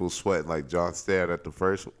want people sweating like John Stan at the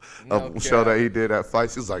first show that he did at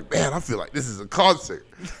Fights. He was like, man, I feel like this is a concert.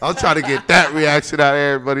 I'm trying to get that reaction out of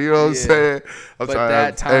everybody. You know what I'm saying? But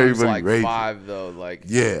that time's like raging. 5 though. Like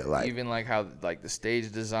like even like how like the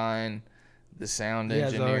stage design, the sound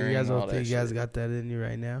engineering. You guys don't think you guys got that in you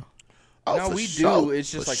right now? Oh, no, we do.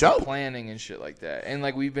 It's just like the planning and shit like that. And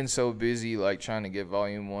like we've been so busy like trying to get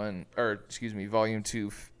Volume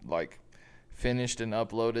 2 like finished and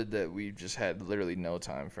uploaded that we just had literally no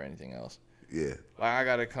time for anything else. Yeah. Like I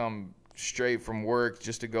gotta come straight from work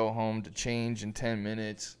just to go home to change in 10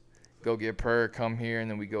 minutes, go get prayer, come here,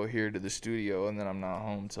 and then we go here to the studio, and then I'm not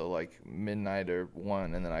home till like midnight or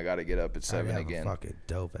 1, and then I gotta get up at 7 again. A fucking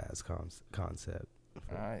dope ass concept.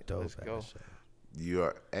 All right, Dope let's go. show. You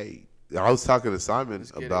are. Hey, I was talking to Simon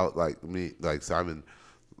Let's get about Simon,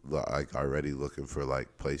 like already looking for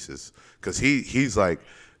like places because he's like,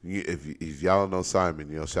 if y'all know Simon,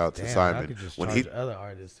 shout out to Simon. I could just when charge other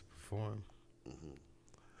artists to perform.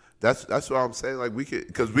 That's what I'm saying. Like we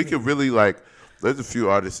could really like. There's a few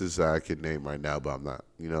artists that I can name right now, but I'm not.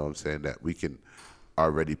 You know what I'm saying, that we can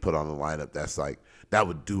already put on the lineup. That's like that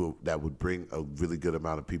would bring a really good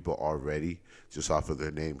amount of people already just off of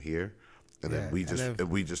their name here, and then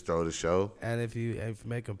we just throw the show. And if you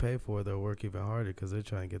make them pay for it, they'll work even harder because they're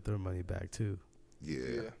trying to get their money back too.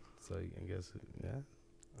 Yeah. So you can guess, yeah.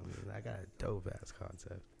 I mean, I got a dope ass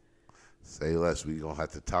concept. Say less. We gonna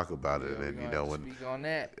have to talk about it, and when speak on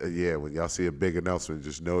that. when y'all see a big announcement,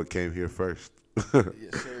 just know it came here first.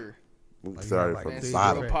 Yes, sir. Started like from the three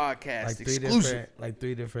bottom. Podcast Like exclusive.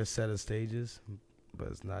 three different set of stages, but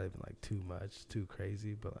it's not even like too much, too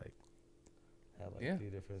crazy. But like, have like 3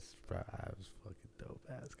 different. I was fucking dope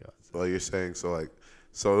ass concept. Well, you're saying so it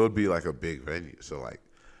would be like a big venue. So like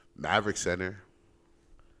Maverick Center.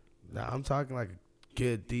 Nah, I'm talking like a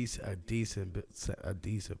good, decent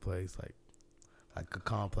place, like a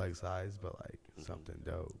complex size, but like something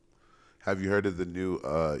dope. Have you heard of the new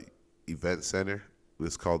event center?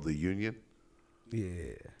 It's called the Union.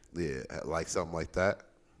 Yeah. Yeah, like something like that.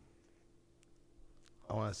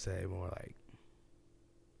 I want to say more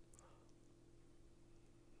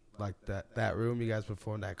like that room you guys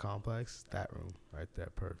perform, that complex, that room right there,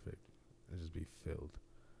 perfect. It'll just be filled.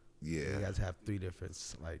 Yeah. And you guys have 3 different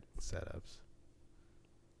like setups,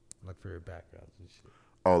 like for your backgrounds and shit.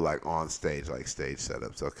 Oh, like on stage, like stage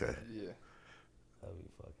setups. Okay. Yeah. That'd be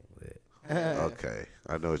fucking lit. Okay,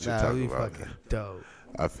 I know what you're That'd talking be about. fucking dope.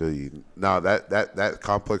 I feel you. No, that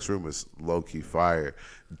complex room is low key fire.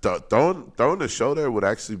 Throwing a show there would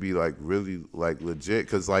actually be like really like legit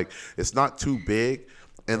because like it's not too big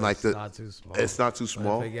and like It's not too small. It's not too But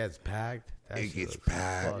small. if it gets packed, that It shit gets looks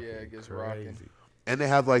packed. fucking Yeah, it gets crazy. rocking. And they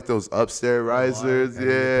have like those upstairs risers. And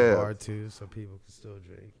you get the Yeah. bar too, so people can still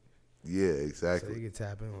drink. Yeah, So exactly. you can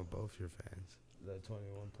tap in with both your fans, the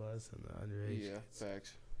 21 plus and the underage. Yeah,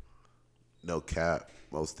 facts. No cap,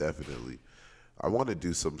 most definitely. I want to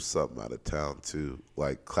do something out of town too,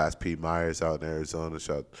 like Class P Myers out in Arizona.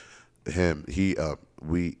 Shout him.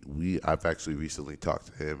 I've actually recently talked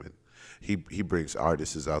to him, and he brings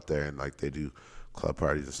artists out there and like they do club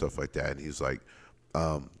parties and stuff like that. And he's like,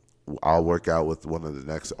 I'll work out with one of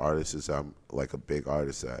the next artists. I'm like a big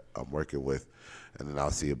artist that I'm working with, and then I'll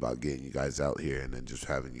see about getting you guys out here, and then just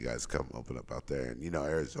having you guys come open up out there. And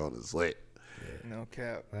Arizona's lit. No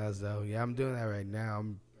cap. That's dope. Yeah, I'm doing that right now.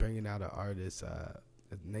 I'm bringing out an artist,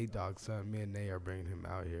 Nate Dogg's son. Me and Nate are bringing him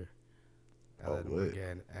out here.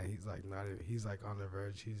 Again, and he's like he's like on the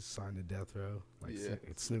verge. He's signed to death row. Like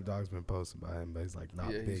Snoop Dogg's been posting about him, but he's like not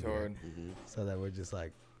big. He's hard. So that we're just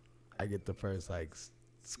like, I get the first like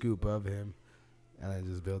scoop of him, and then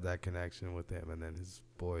just build that connection with him, and then his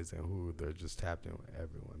boys and who they're just tapped in with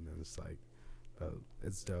everyone. And it's like,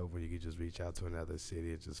 it's dope when you can just reach out to another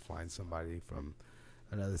city and just find somebody from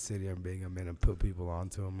another city and bring them in and put people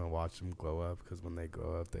onto them and watch them glow up. Because when they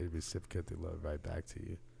grow up, they reciprocate the love right back to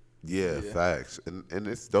you. Yeah, facts. And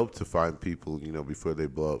it's dope to find people, before they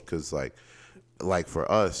blow up. Because, like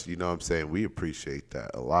for us, what I'm saying, we appreciate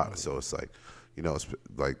that a lot. So it's like, it's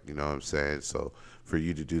like, what I'm saying? So for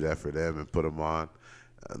you to do that for them and put them on,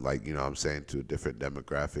 like, what I'm saying, to a different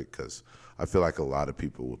demographic. Because I feel like a lot of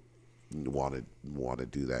people would want to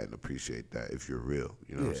do that and appreciate that if you're real.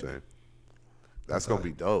 You know what I'm saying? That's gonna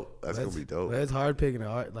be dope. That's gonna be dope. But it's hard picking an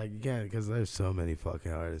art, like, again, because there's so many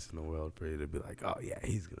fucking artists in the world for you to be like, oh yeah,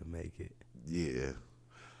 he's gonna make it. Yeah.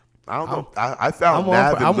 I don't know. I found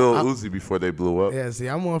Nav and Lil Uzi before they blew up. Yeah, see,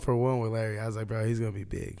 I'm 1-for-1 with Larry. I was like, bro, he's gonna be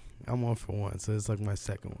big. I'm 1-for-1, so it's like my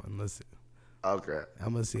second one. Listen, Okay.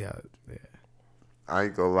 I'm gonna see how. Yeah. I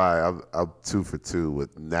ain't gonna lie. I'm 2-for-2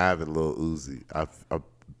 with Nav and Lil Uzi. I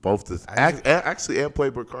both this actually and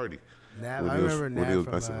Playboy Cardi. Nav, I remember Nav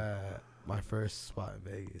from my first spot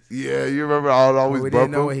in Vegas. Yeah, you remember I would always when we bump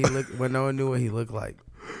didn't know him? what he looked. When no one knew what he looked like.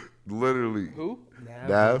 Literally. Who?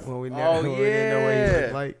 Nav. When we didn't know what he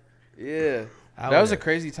looked like. Yeah. That was a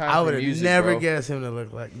crazy time I for would have music, never bro. guessed him to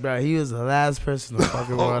look like. Bro, he was the last person in the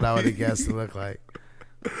fucking world I would have guessed to look like.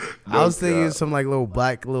 I was thinking some like little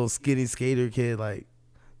black, little skinny skater kid, like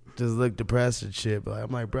just look depressed and shit. But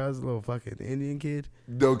I'm like, bro, it's a little fucking Indian kid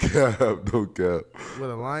No cap, no cap.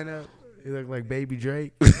 with a lineup. He looked like Baby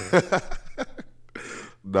Drake.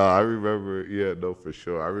 No, I remember. Yeah, no, for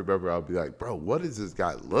sure. I remember. I'll be like, bro, what does this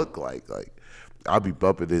guy look like? Like, I'll be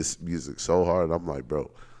bumping his music so hard. I'm like,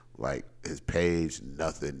 bro, like his page,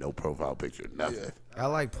 nothing, no profile picture, nothing. Yeah. I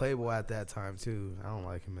like Playboy at that time too. I don't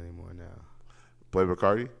like him anymore now. Play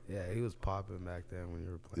McCarty. Yeah, he was popping back then when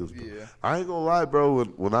you were He was, playing. Yeah. I ain't gonna lie, bro.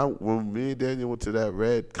 When me and Daniel went to that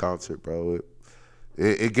Red concert, bro,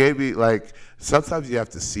 it gave me like sometimes you have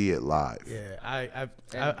to see it live. Yeah,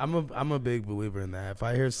 I'm a big believer in that. If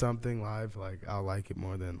I hear something live, like I'll like it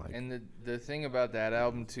more than like. And the thing about that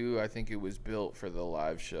album too, I think it was built for the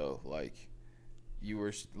live show. Like, you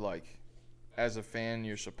were like, as a fan,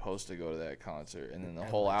 you're supposed to go to that concert, and then the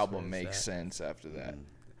whole album makes sense after that.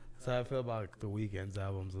 So I feel about The Weeknd's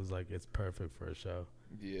albums is like it's perfect for a show.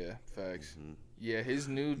 Yeah, facts. Yeah, his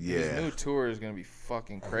new Yeah. tour is gonna be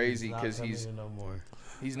fucking crazy because he's no more.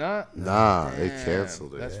 he's not. Nah, they Damn,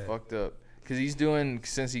 canceled it. That's fucked up. Because he's doing,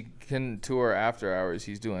 since he can tour After Hours,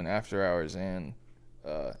 he's doing After Hours and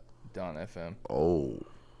Don FM. Oh,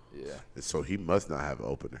 Yeah. so he must not have an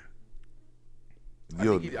opener.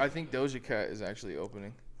 I think Doja Cat is actually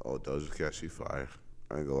opening. Oh, Doja Cat, she fire.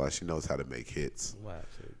 I ain't gonna lie, she knows how to make hits.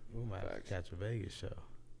 We might have to catch a Vegas show.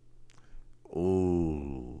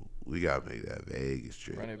 Ooh, we gotta make that Vegas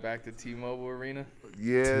trip. Run it back to T-Mobile Arena.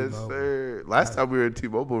 Yes, T-Mobile. sir. Last time we were in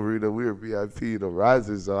T-Mobile Arena, we were VIP in the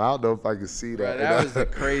risers, so I don't know if I can see Bro, that. that was the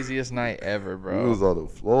craziest night ever, We bro. was on the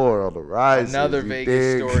floor on the risers. Another you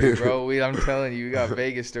Vegas dig? story, bro. I'm telling you, we got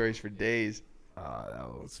Vegas stories for days. Oh,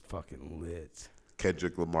 that was fucking lit.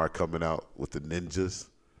 Kendrick Lamar coming out with the ninjas.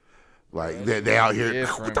 Like, Bro, they out here.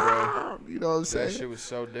 different, bro. You know what I'm That saying? shit was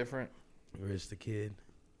so different. Rich the Kid.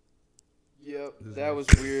 Yep, that was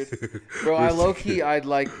weird, bro. I low key, I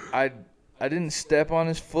didn't step on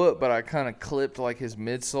his foot, but I kind of clipped like his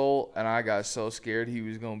midsole, and I got so scared he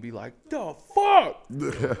was gonna be like, "The fuck!"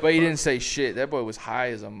 But he didn't say shit. That boy was high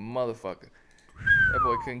as a motherfucker. That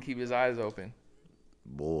boy couldn't keep his eyes open.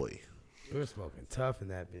 Boy. We were smoking tough in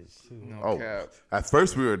that bitch too. No Oh, cap. at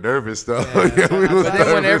first we were nervous, though. Yeah, Yeah, we was But then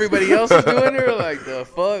when nervous. everybody else was doing it, we were like, "The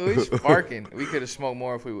fuck!" We sparking. We could have smoked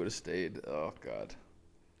more if we would have stayed. Oh god.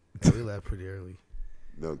 Yeah, we left pretty early.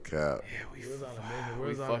 No cap. Yeah, We was on a mission. we We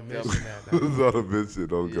was on a fucked up. mission that We night. was on a mission,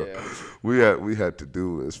 don't go. Yeah. We had to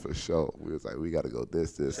do this for sure. We was like, we got to go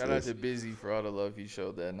this. Shout out this. to Busy for all the love he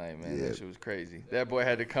showed that night, man. Yeah. That shit was crazy. That boy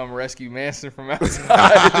had to come rescue Manson from outside. See,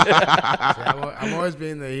 I'm always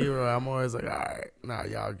being the hero. I'm always like, all right, nah,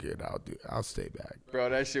 y'all good. I'll stay back. Bro,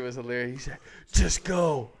 that shit was hilarious. He said, "Just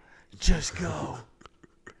go. Just go."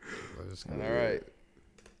 I'm just All gonna- right.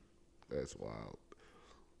 That's wild.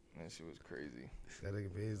 That shit was crazy. That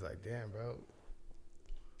nigga B is like, damn, bro.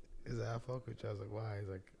 He's like, I fuck with you. I was like, why? He's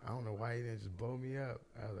like, I don't know why you didn't just blow me up.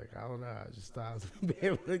 I was like, I don't know. I just thought I was gonna be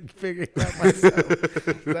able to figure it out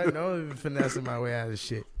myself. 'Cause I know I've been finessing my way out of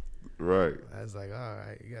shit. Right. I was like, all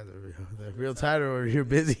right, you guys are the real tight or you're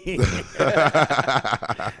busy.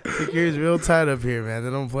 Security's real tight up here, man. They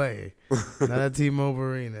don't play. Not at T-Mobile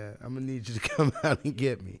Arena. I'm gonna need you to come out and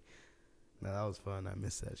get me. No, that was fun. I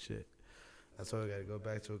missed that shit. That's why we gotta go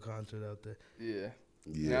back to a concert out there. Yeah.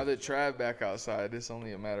 Yeah. Now that Trav back outside, it's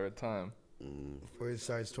only a matter of time. Before he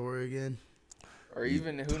starts touring again, Or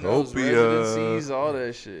even, who knows, Utopia. residencies, all that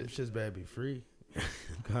them shit. shits better be free.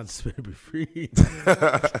 Concerts better be free.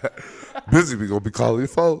 Busy, we gonna be calling your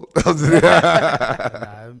phone.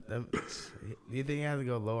 Do you think you have to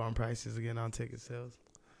go lower on prices again on ticket sales?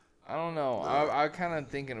 I don't know. I kind of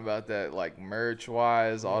thinking about that, like,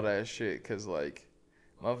 merch-wise, all that shit, because, like,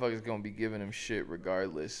 motherfuckers going to be giving him shit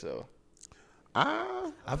regardless, so. Ah,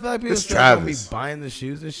 I feel like people It's still gonna be Travis. buying the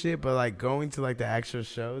shoes and shit, but like going to like the actual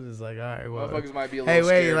shows is like, all right, well, Motherfuckers might be a hey, little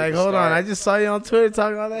wait, scared like, to hold on, start. I just saw you on Twitter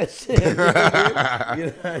talking all that shit. You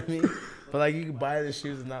know what I mean? But like, you can buy the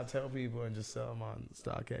shoes and not tell people and just sell them on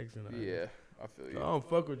StockX. You know? Yeah, I feel you. I don't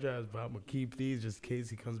fuck with Travis, but I'm gonna keep these just in case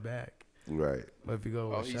he comes back. right. But if you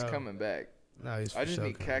go, Oh, with a he's show, coming back. No, he's. I just for sure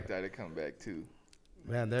need coming back. Cacti to come back, too.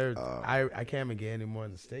 Man, they're. I can't even get any more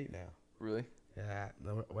in the state now. Really? Yeah,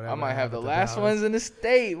 I might have the last ones. ones in the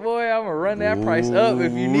state, boy. I'm gonna run that price up.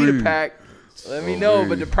 If you need a Ooh-wee. pack, let me know.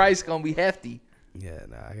 But the price gonna be hefty. Yeah,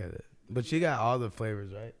 no, I got it. But you got all the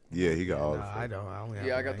flavors, right? Yeah, he got all No, the I don't. I only have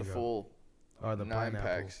Yeah, I got the mango. full Or the 9 pineapple.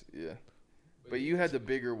 packs. Yeah, but you had the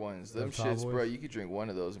bigger ones. Them The tall shits, bro. boys? You could drink one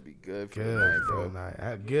of those and be good for the Good night, for bro. the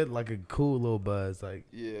night. Good, like a cool little buzz. Like,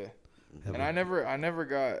 Yeah, have and a- I never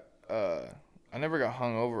got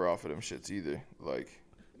hung over off of them shits either. Like,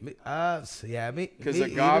 Because me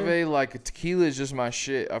agave, either. like tequila, is just my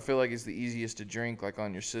shit. I feel like it's the easiest to drink, like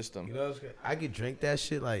on your system. You know, I could drink that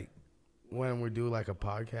shit like when we're doing like a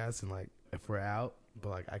podcast and like if we're out, but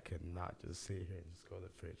like I could not just sit here and just go to the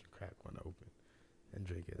fridge and crack one open and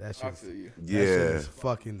drink it. That I shit feel you. that shit is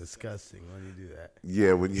fucking disgusting when you do that.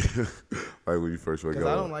 Yeah, when you like when you first wake up.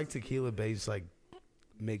 Because I don't like tequila based like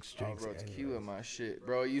mixed Oh, drinks. bro, tequila, anyways. my shit.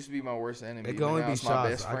 Bro, it used to be my worst enemy. It can but only now be it's my shots.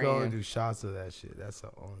 best I can only friend. do shots of that shit. That's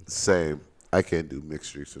the only thing. Same. I can't do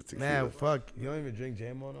mixed drinks with tequila. Man, fuck. You don't even drink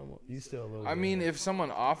JMO no more? You still a little I bit. mean, if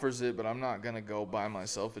someone offers it, but I'm not going to go buy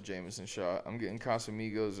myself a Jameson shot. I'm getting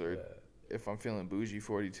Casamigos or if I'm feeling bougie,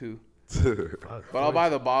 42. Fuck, But I'll buy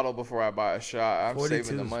the bottle before I buy a shot. I'm 42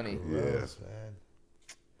 saving the is money. gross, man.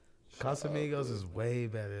 Casamigos is way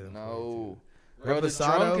better than 42. No. Bro, the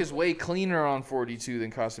Reposado? drunk is way cleaner on 42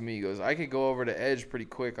 than Casamigos. I could go over the edge pretty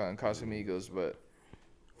quick on Casamigos, but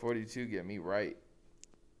 42 get me right.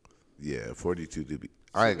 Yeah, 42 to be.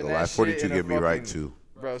 I ain't Sipping gonna lie, that shit 42 in a get me right fucking- too.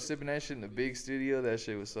 Bro, sipping that shit in the big studio, that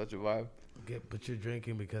shit was such a vibe. But you're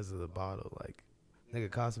drinking because of the bottle. Like, nigga,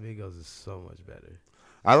 Casamigos is so much better.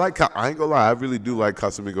 I ain't gonna lie, I really do like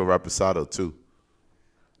Casamigo Reposado too.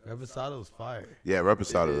 Reposado's fire. Yeah,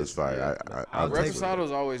 Reposado It is is, fire. yeah. I'll take it. Reposado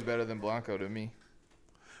is always better than Blanco to me.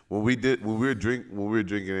 When we were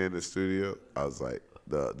drinking in the studio, I was like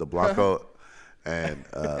the Blanco and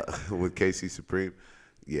with KC Supreme.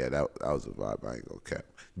 Yeah, that was a vibe. I ain't gonna cap.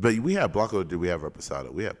 But we had Blanco. Or did we have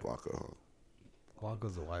Reposado? We had Blanco. Huh?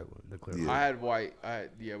 Blanco's the white one. The clear Yeah. one. I had white.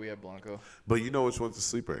 We had Blanco. But you know which one's the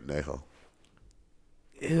sleeper? Neho.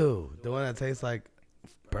 Ew. The one that tastes like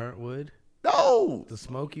burnt wood? No, The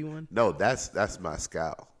smoky one? no, that's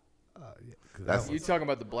Moscow. Yeah, 'cause That's- that You one- talking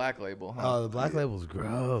about the black label, huh? Oh, the black label's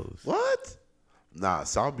gross. What? Nah,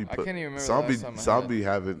 Zombie I put can't even remember the Zombie last time I had Zombie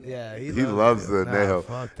having Yeah, he he loves loves the it. Nah, Neho.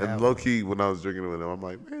 fuck that And one. low key when I was drinking it with him, I'm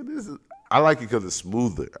like, man, this is I like it because it's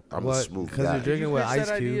smoother. I'm a What? smooth 'Cause you're guy. drinking Did you with pitch ice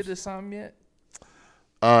that idea cubes. to Sam yet?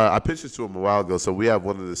 I pitched it to him a while ago. So we have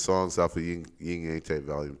one of the songs off of Yin Yang Tae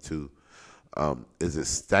Volume 2. Is it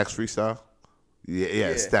Stacks Freestyle? Yeah,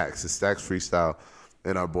 Yeah. Stacks. It's Stacks Freestyle.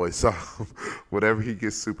 And our boy Sam, whenever he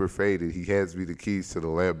gets super faded, he hands me the keys to the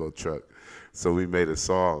Lambo truck. So we made a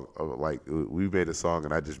song,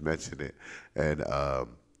 and I just mentioned it. And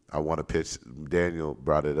I want to pitch. Daniel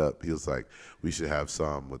brought it up. He was like, we should have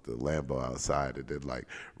some with the Lambo outside. And then, like,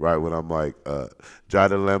 right when I'm like, drive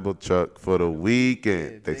the Lambo truck for the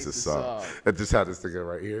weekend, Yeah, thanks a thanks a song. song. I just had this thing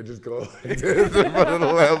right here. Just go like this in front of the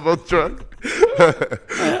Lambo truck.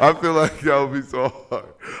 I feel like that would be so hard.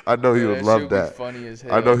 I know he Yeah, would that love shit would be that. funny as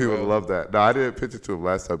I know hell, he would bro. love that. No, I didn't pitch it to him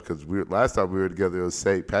last time because last time we were together, it was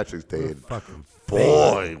St. Patrick's Day. And Fucking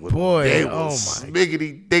boy, they oh was my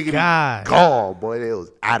smiggity diggity God. gone. Boy, they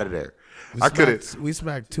was out of there. I couldn't. We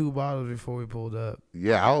smacked 2 bottles before we pulled up.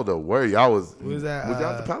 Yeah, I don't know where y'all was. Was that, Was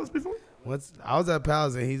y'all at the Palace before? Once I was at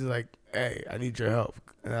Palace and he's like, "Hey, I need your help,"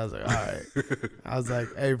 and I was like, "All right." I was like,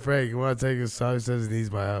 "Hey, Frank, you want to take his song?" He says he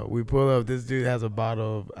needs my help. We pull up. This dude has a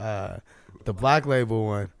bottle of the black label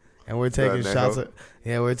one, and we're taking Neho? shots.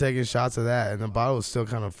 We're taking shots of that, and the bottle was still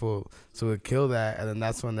kind of full. So we killed that, and then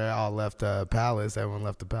that's when they all left Palace. Everyone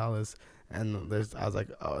left the Palace, and I was like,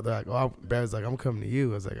 "Oh," they're like, "Oh," Barry's like, "I'm coming to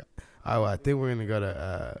you." I was like, "All right, well, I think we're gonna go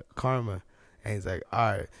to Karma," and he's like,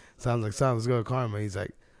 "All right." Sounds like let's go to Karma. He's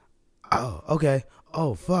like, "Oh, okay.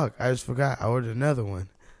 Oh, fuck. I just forgot. I ordered another one."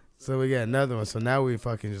 So we got another one. So now we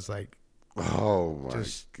fucking just like Oh my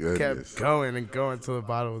just goodness! kept going and going until the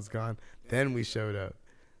bottle was gone. Then we showed up.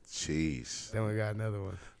 Jeez, Then we got another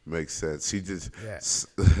one. makes sense. He just. Yeah.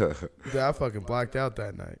 Dude, I fucking blacked out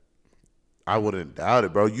that night. I wouldn't doubt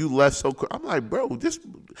it, bro. You left so quick. I'm like, bro,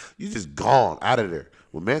 you just gone out of there.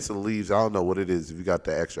 When Manson leaves, I don't know what it is. If you got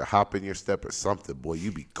the extra hop in your step or something, boy,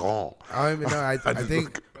 you be gone. I don't even know. I just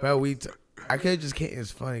think, bro, I could have just came.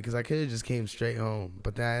 It's funny because I could have just came straight home,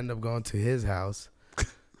 but then I ended up going to his house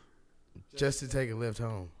just to take a lift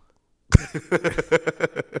home.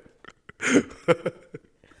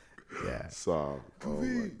 Yeah. Song. Oh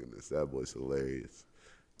my goodness, that boy's hilarious.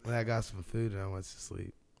 When I got some food and I went to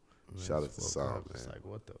sleep. And I Shout just out to woke Sam, up, It's man. like,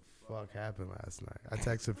 what the fuck happened last night? I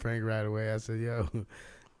texted Frank right away. I said, "Yo,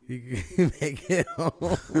 you can make it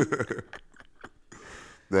home."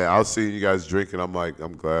 Man, I was seeing you guys drinking. I'm like,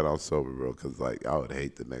 I'm glad I'm sober, bro, because like I would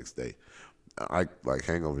hate the next day.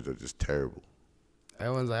 Hangovers are just terrible.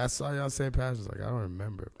 Everyone's like, "I saw you on St. Patrick's." Like, I don't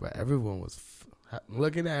remember, but everyone was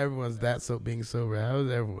looking at everyone's being sober. How was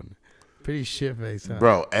everyone? Pretty shit faced, huh?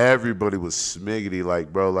 Bro, everybody was smiggity,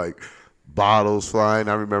 like, bro, like bottles flying.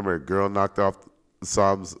 I remember a girl knocked off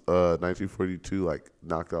Psalms 1942, like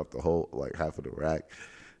knocked off the whole, like half of the rack.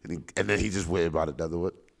 And then he just went and bought another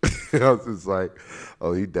one. I was just like,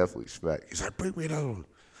 oh, he definitely smacked. He's like, bring me another one.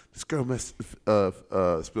 This girl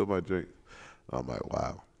spilled my drink. I'm like,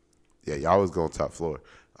 wow. Yeah, y'all was going top floor.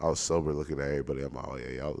 I was sober looking at everybody. I'm like, oh,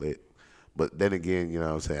 yeah, y'all lit. But then again, you know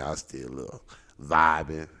what I'm saying? I was still a little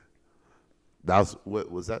vibing.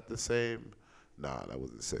 Was that the same? Nah, that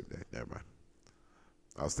wasn't the same day. Never mind.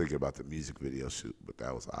 I was thinking about the music video shoot, but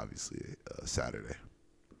that was obviously Saturday.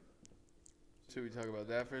 Should we talk about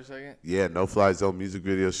that for a second? Yeah, No Fly Zone music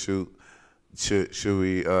video shoot. Should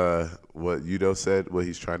we, what Udo said, what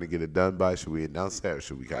he's trying to get it done by, should we announce that or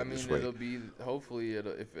should we kind of just wait? It'll be, hopefully,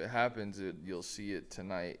 if it happens, you'll see it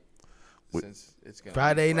tonight. Since it's gonna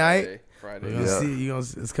Friday be night. Friday.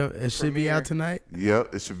 It should be out tonight.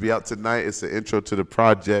 Yep, it should be out tonight. It's the intro to the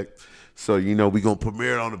project. So, you know, we're going to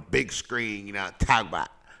premiere it on the big screen, you know, talk about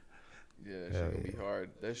it. Yeah, that shit gonna be hard.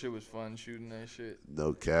 That shit was fun shooting that shit.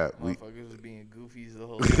 No cap. Motherfuckers was being goofies the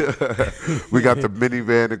whole time. We got the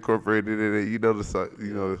minivan incorporated in it. You know the song,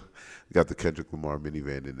 we got the Kendrick Lamar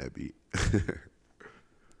minivan in that beat.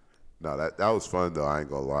 No, that was fun though. I ain't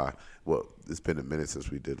gonna lie. Well, it's been a minute since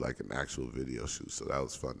we did like an actual video shoot, so that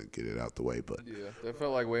was fun to get it out the way. But yeah, that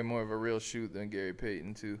felt like way more of a real shoot than Gary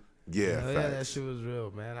Payton too. Yeah, yeah, that shit was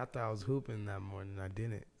real, man. I thought I was hooping that morning. I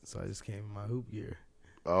didn't, so I just came in my hoop gear.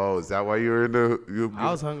 Oh, is that why you were in the?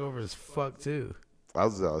 I was hungover as fuck too. I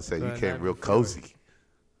was saying you came real before. cozy.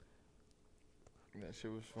 That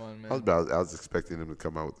shit was fun, man. I was expecting him to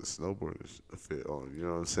come out with the snowboard fit on. You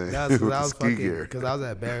know what I'm saying? That was With because I the was ski fucking gear. because I was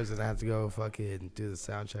at Bears and I had to go fucking do the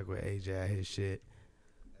sound check with AJ at his shit,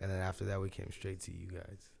 and then after that we came straight to you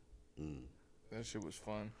guys. That shit was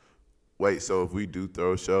fun. Wait, so if we do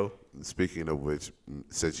throw a show, speaking of which,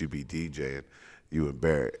 since you be DJing, you and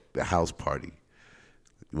Barrett, the house party.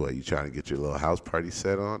 What, you trying to get your little house party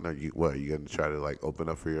set on? Or are you going to try to like open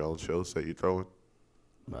up for your own shows that you're throwing?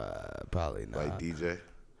 Probably not. Like DJ?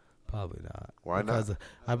 Probably not. Why because not?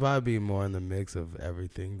 I'd probably be more in the mix of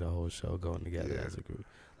everything, the whole show going together as a group.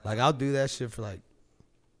 Like I'll do that shit for like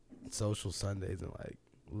social Sundays and like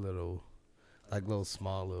little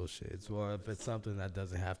small little shits. Or if it's something that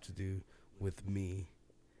doesn't have to do with me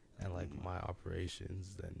and like my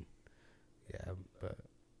operations, then yeah. But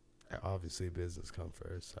obviously business come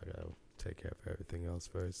first. I gotta take care of everything else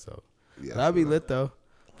first. So that'd be lit though.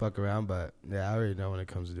 Fuck around, but yeah, I already know when it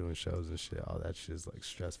comes to doing shows and shit, all that shit is like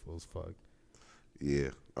stressful as fuck. Yeah,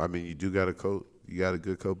 I mean, you got a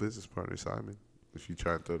good co-business partner, Simon. If you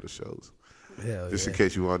try and throw the shows, just in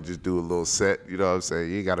case you want to just do a little set, you know what I'm saying?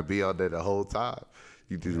 You ain't got to be on there the whole time.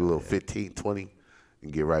 You do a little 15, 20,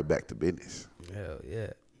 and get right back to business. Hell yeah,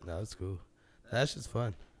 no, it's cool. That's just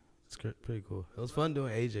fun. It's pretty cool. It was fun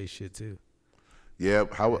doing AJ shit too. Yeah,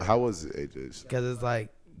 how was it, AJ's? Because it's like,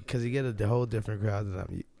 because you get a whole different crowd than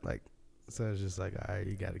I'm like, so it's just like, all right,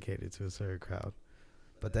 you got to cater to a certain crowd.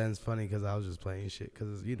 But then it's funny because I was just playing shit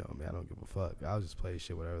because, you know me, I don't give a fuck. I was just playing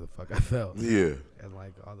shit whatever the fuck I felt. Yeah. And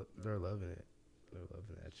like, they're loving it. They're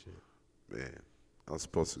loving that shit. Man, I was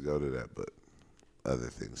supposed to go to that, but other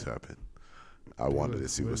things happened. I wanted to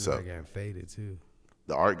see what's up. Getting faded too.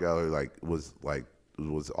 The art gallery was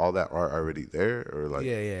all that art already there or like?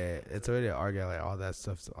 Yeah. It's already an art gallery. All that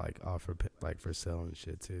stuff's like offer like for sale and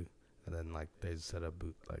shit too. And then like they just set up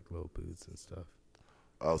little booths and stuff.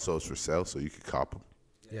 Oh, so it's for sale, so you can cop them.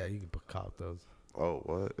 Yeah, you can cop those. Oh,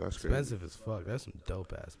 what? That's expensive crazy. as fuck. There's some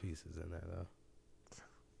dope ass pieces in there though.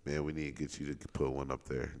 Man, we need to get you to put one up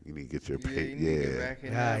there. You need to get your Yeah, paint. you need to get back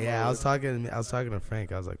in that Yeah. I mode. was talking to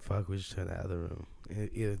Frank. I was like, "Fuck, we should turn that other room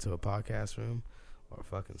either to a podcast room or a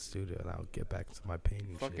fucking studio, and I'll get back to my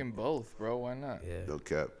painting." Fucking shit. both, bro. Why not? Yeah. No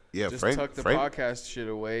cap. Yeah, Just Frank. tuck the podcast shit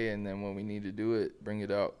away, and then when we need to do it, bring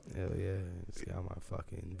it out. Hell yeah. See all my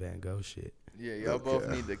fucking Van Gogh shit. Yeah, y'all both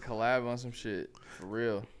need to collab on some shit for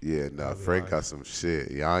real. Yeah, Frank got some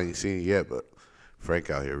shit. Y'all ain't seen it yet, but Frank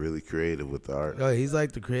out here really creative with the art. Oh, he's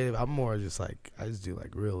like the creative. I'm more just like, I just do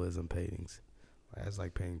like realism paintings. I just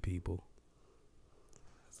like painting people.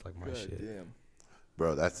 It's like my God shit. damn.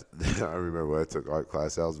 Bro, that's I remember when I took art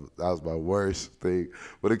class. That was my worst thing.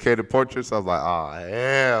 When it came to portraits, I was like, oh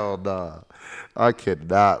hell nah. I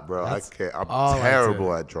cannot, bro. I can't. I'm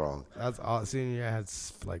terrible at drawing. That's all. Senior year I had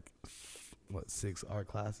like 6 art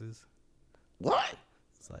classes. What?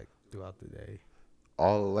 It's like throughout the day.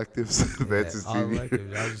 All electives. All electives. I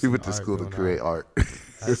was just He went to art, school to doing create art.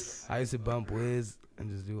 I used to bump Wiz and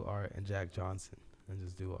just do art, and Jack Johnson and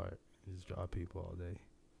just do art, and just draw people all day.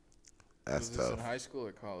 That's Was this tough. in high school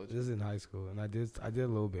or college? This is in high school, and I did a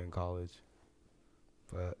little bit in college,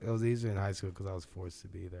 but it was easier in high school because I was forced to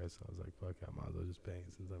be there. So I was like, "Fuck, I might as well just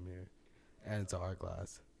paint since I'm here." And it's an art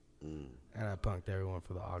class, and I punked everyone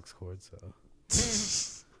for the aux chord. So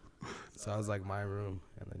So I was like my room,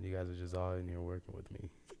 and then you guys are just all in here working with me.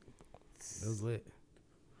 It was lit.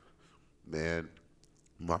 Man,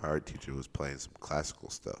 my art teacher was playing some classical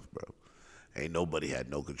stuff, bro. Ain't nobody had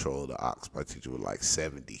no control of the aux. My teacher was like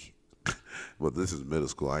 70. But this is middle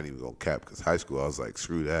school. I ain't even gonna cap, because high school I was like,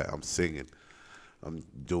 screw that. I'm singing. I'm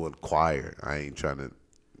doing choir. I ain't trying to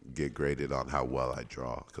get graded on how well I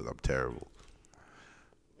draw, because I'm terrible.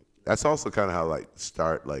 That's also kind of how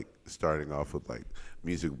starting off with like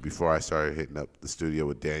music. Before I started hitting up the studio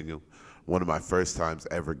with Daniel, one of my first times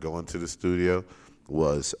ever going to the studio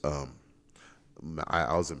was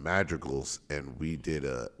I was in Madrigals, and we did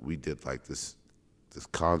like this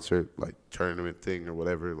concert, like tournament thing or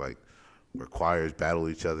whatever, like where choirs battle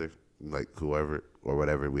each other, like whoever or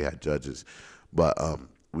whatever. We had judges, but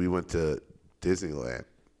we went to Disneyland,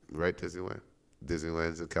 right?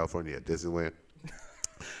 Disneyland's in California. Disneyland.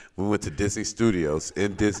 We went to Disney Studios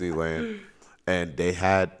in Disneyland, and they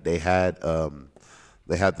had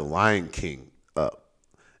the Lion King up,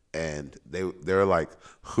 and they were like,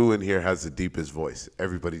 "Who in here has the deepest voice?"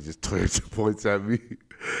 Everybody just turns and points at me,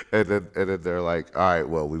 and then they're like, "All right,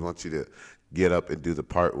 well, we want you to get up and do the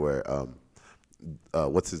part where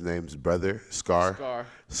what's his name's brother, Scar,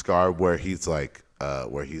 where he's like,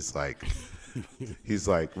 he's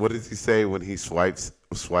like, what does he say when he swipes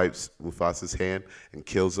Mufasa's hand and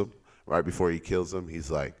kills him? Right before he kills him,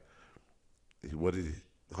 he's like, what did he?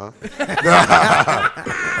 Huh?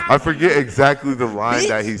 I forget exactly the line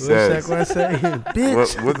that he says. What's that saying?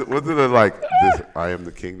 Bitch. Wasn't it like, this, I am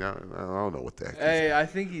the king now? I don't know what the heck. Hey, I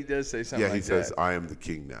think he does say something. Yeah, he says, I am the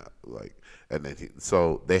king now. Like, and then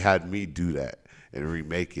so they had me do that and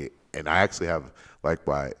remake it. And I actually have, like,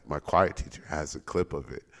 my choir teacher has a clip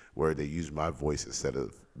of it where they use my voice instead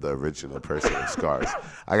of the original person of Scars.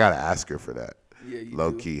 I gotta ask her for that. Yeah,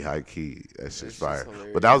 Low key, high key, that's just fire.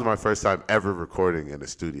 But that was my first time ever recording in a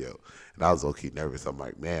studio, and I was low key nervous. I'm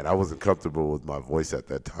like, man, I wasn't comfortable with my voice at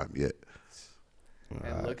that time yet.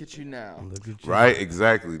 And look at you now. Right,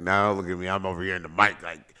 exactly. Now look at me. I'm over here in the mic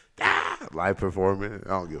like, live performing. I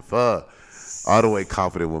don't give a fuck. All the way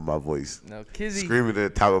confident with my voice. No, Kizzy. Screaming at the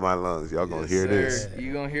top of my lungs. Y'all gonna hear this.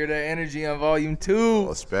 You gonna hear that energy on volume 2.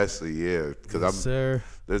 Especially, yeah. Because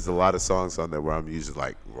there's a lot of songs on there where I'm using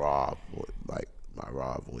like like my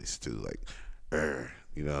raw voice too. Like,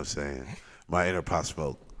 you know what I'm saying? My inner pop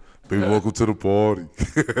smoke. Baby, welcome to the party.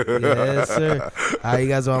 Yes, sir. You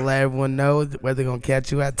guys want to let everyone know where they're going to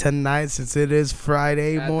catch you at tonight, since it is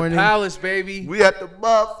Friday morning. At the Palace, baby. We at the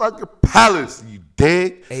motherfucking Palace, you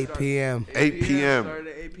dig? 8 p.m. 8 p.m. Started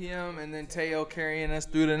at 8 p.m. and then Teo carrying us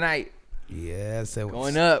through the night. Yes.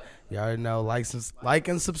 Going up. You already know. Like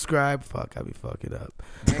and subscribe. Fuck, I be fucking up.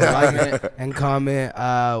 And comment.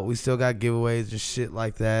 We still got giveaways and shit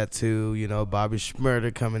like that too. You know, Bobby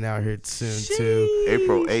Schmurder coming out here soon too.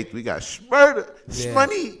 April 8th, we got Schmurder.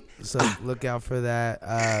 Shmoney. So look out for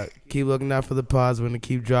that. Keep looking out for the pods. We're gonna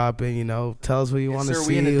keep dropping. You know, tell us who you want to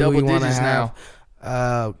see, who you want to have.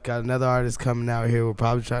 Got another artist coming out here. We'll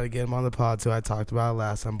probably try to get him on the pod too. I talked about it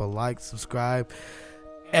last time. But like, subscribe.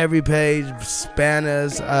 Every page, spam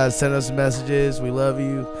us, send us messages. We love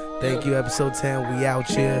you. Thank you. Episode 10. We out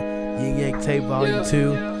here. Yin Yang Tape Volume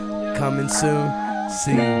 2. Coming soon.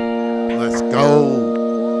 See you. Let's go.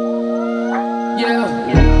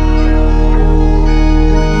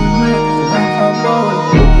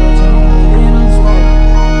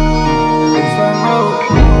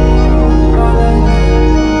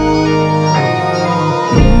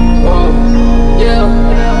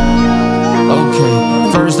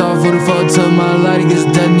 First off, who the fuck took my light? Guess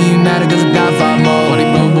it doesn't even matter, cause I got 5 more. But they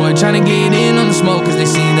boy tryna get in on the smoke, cause they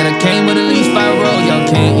seen that I came with at least 5 rolls. Y'all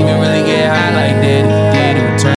can't even really get high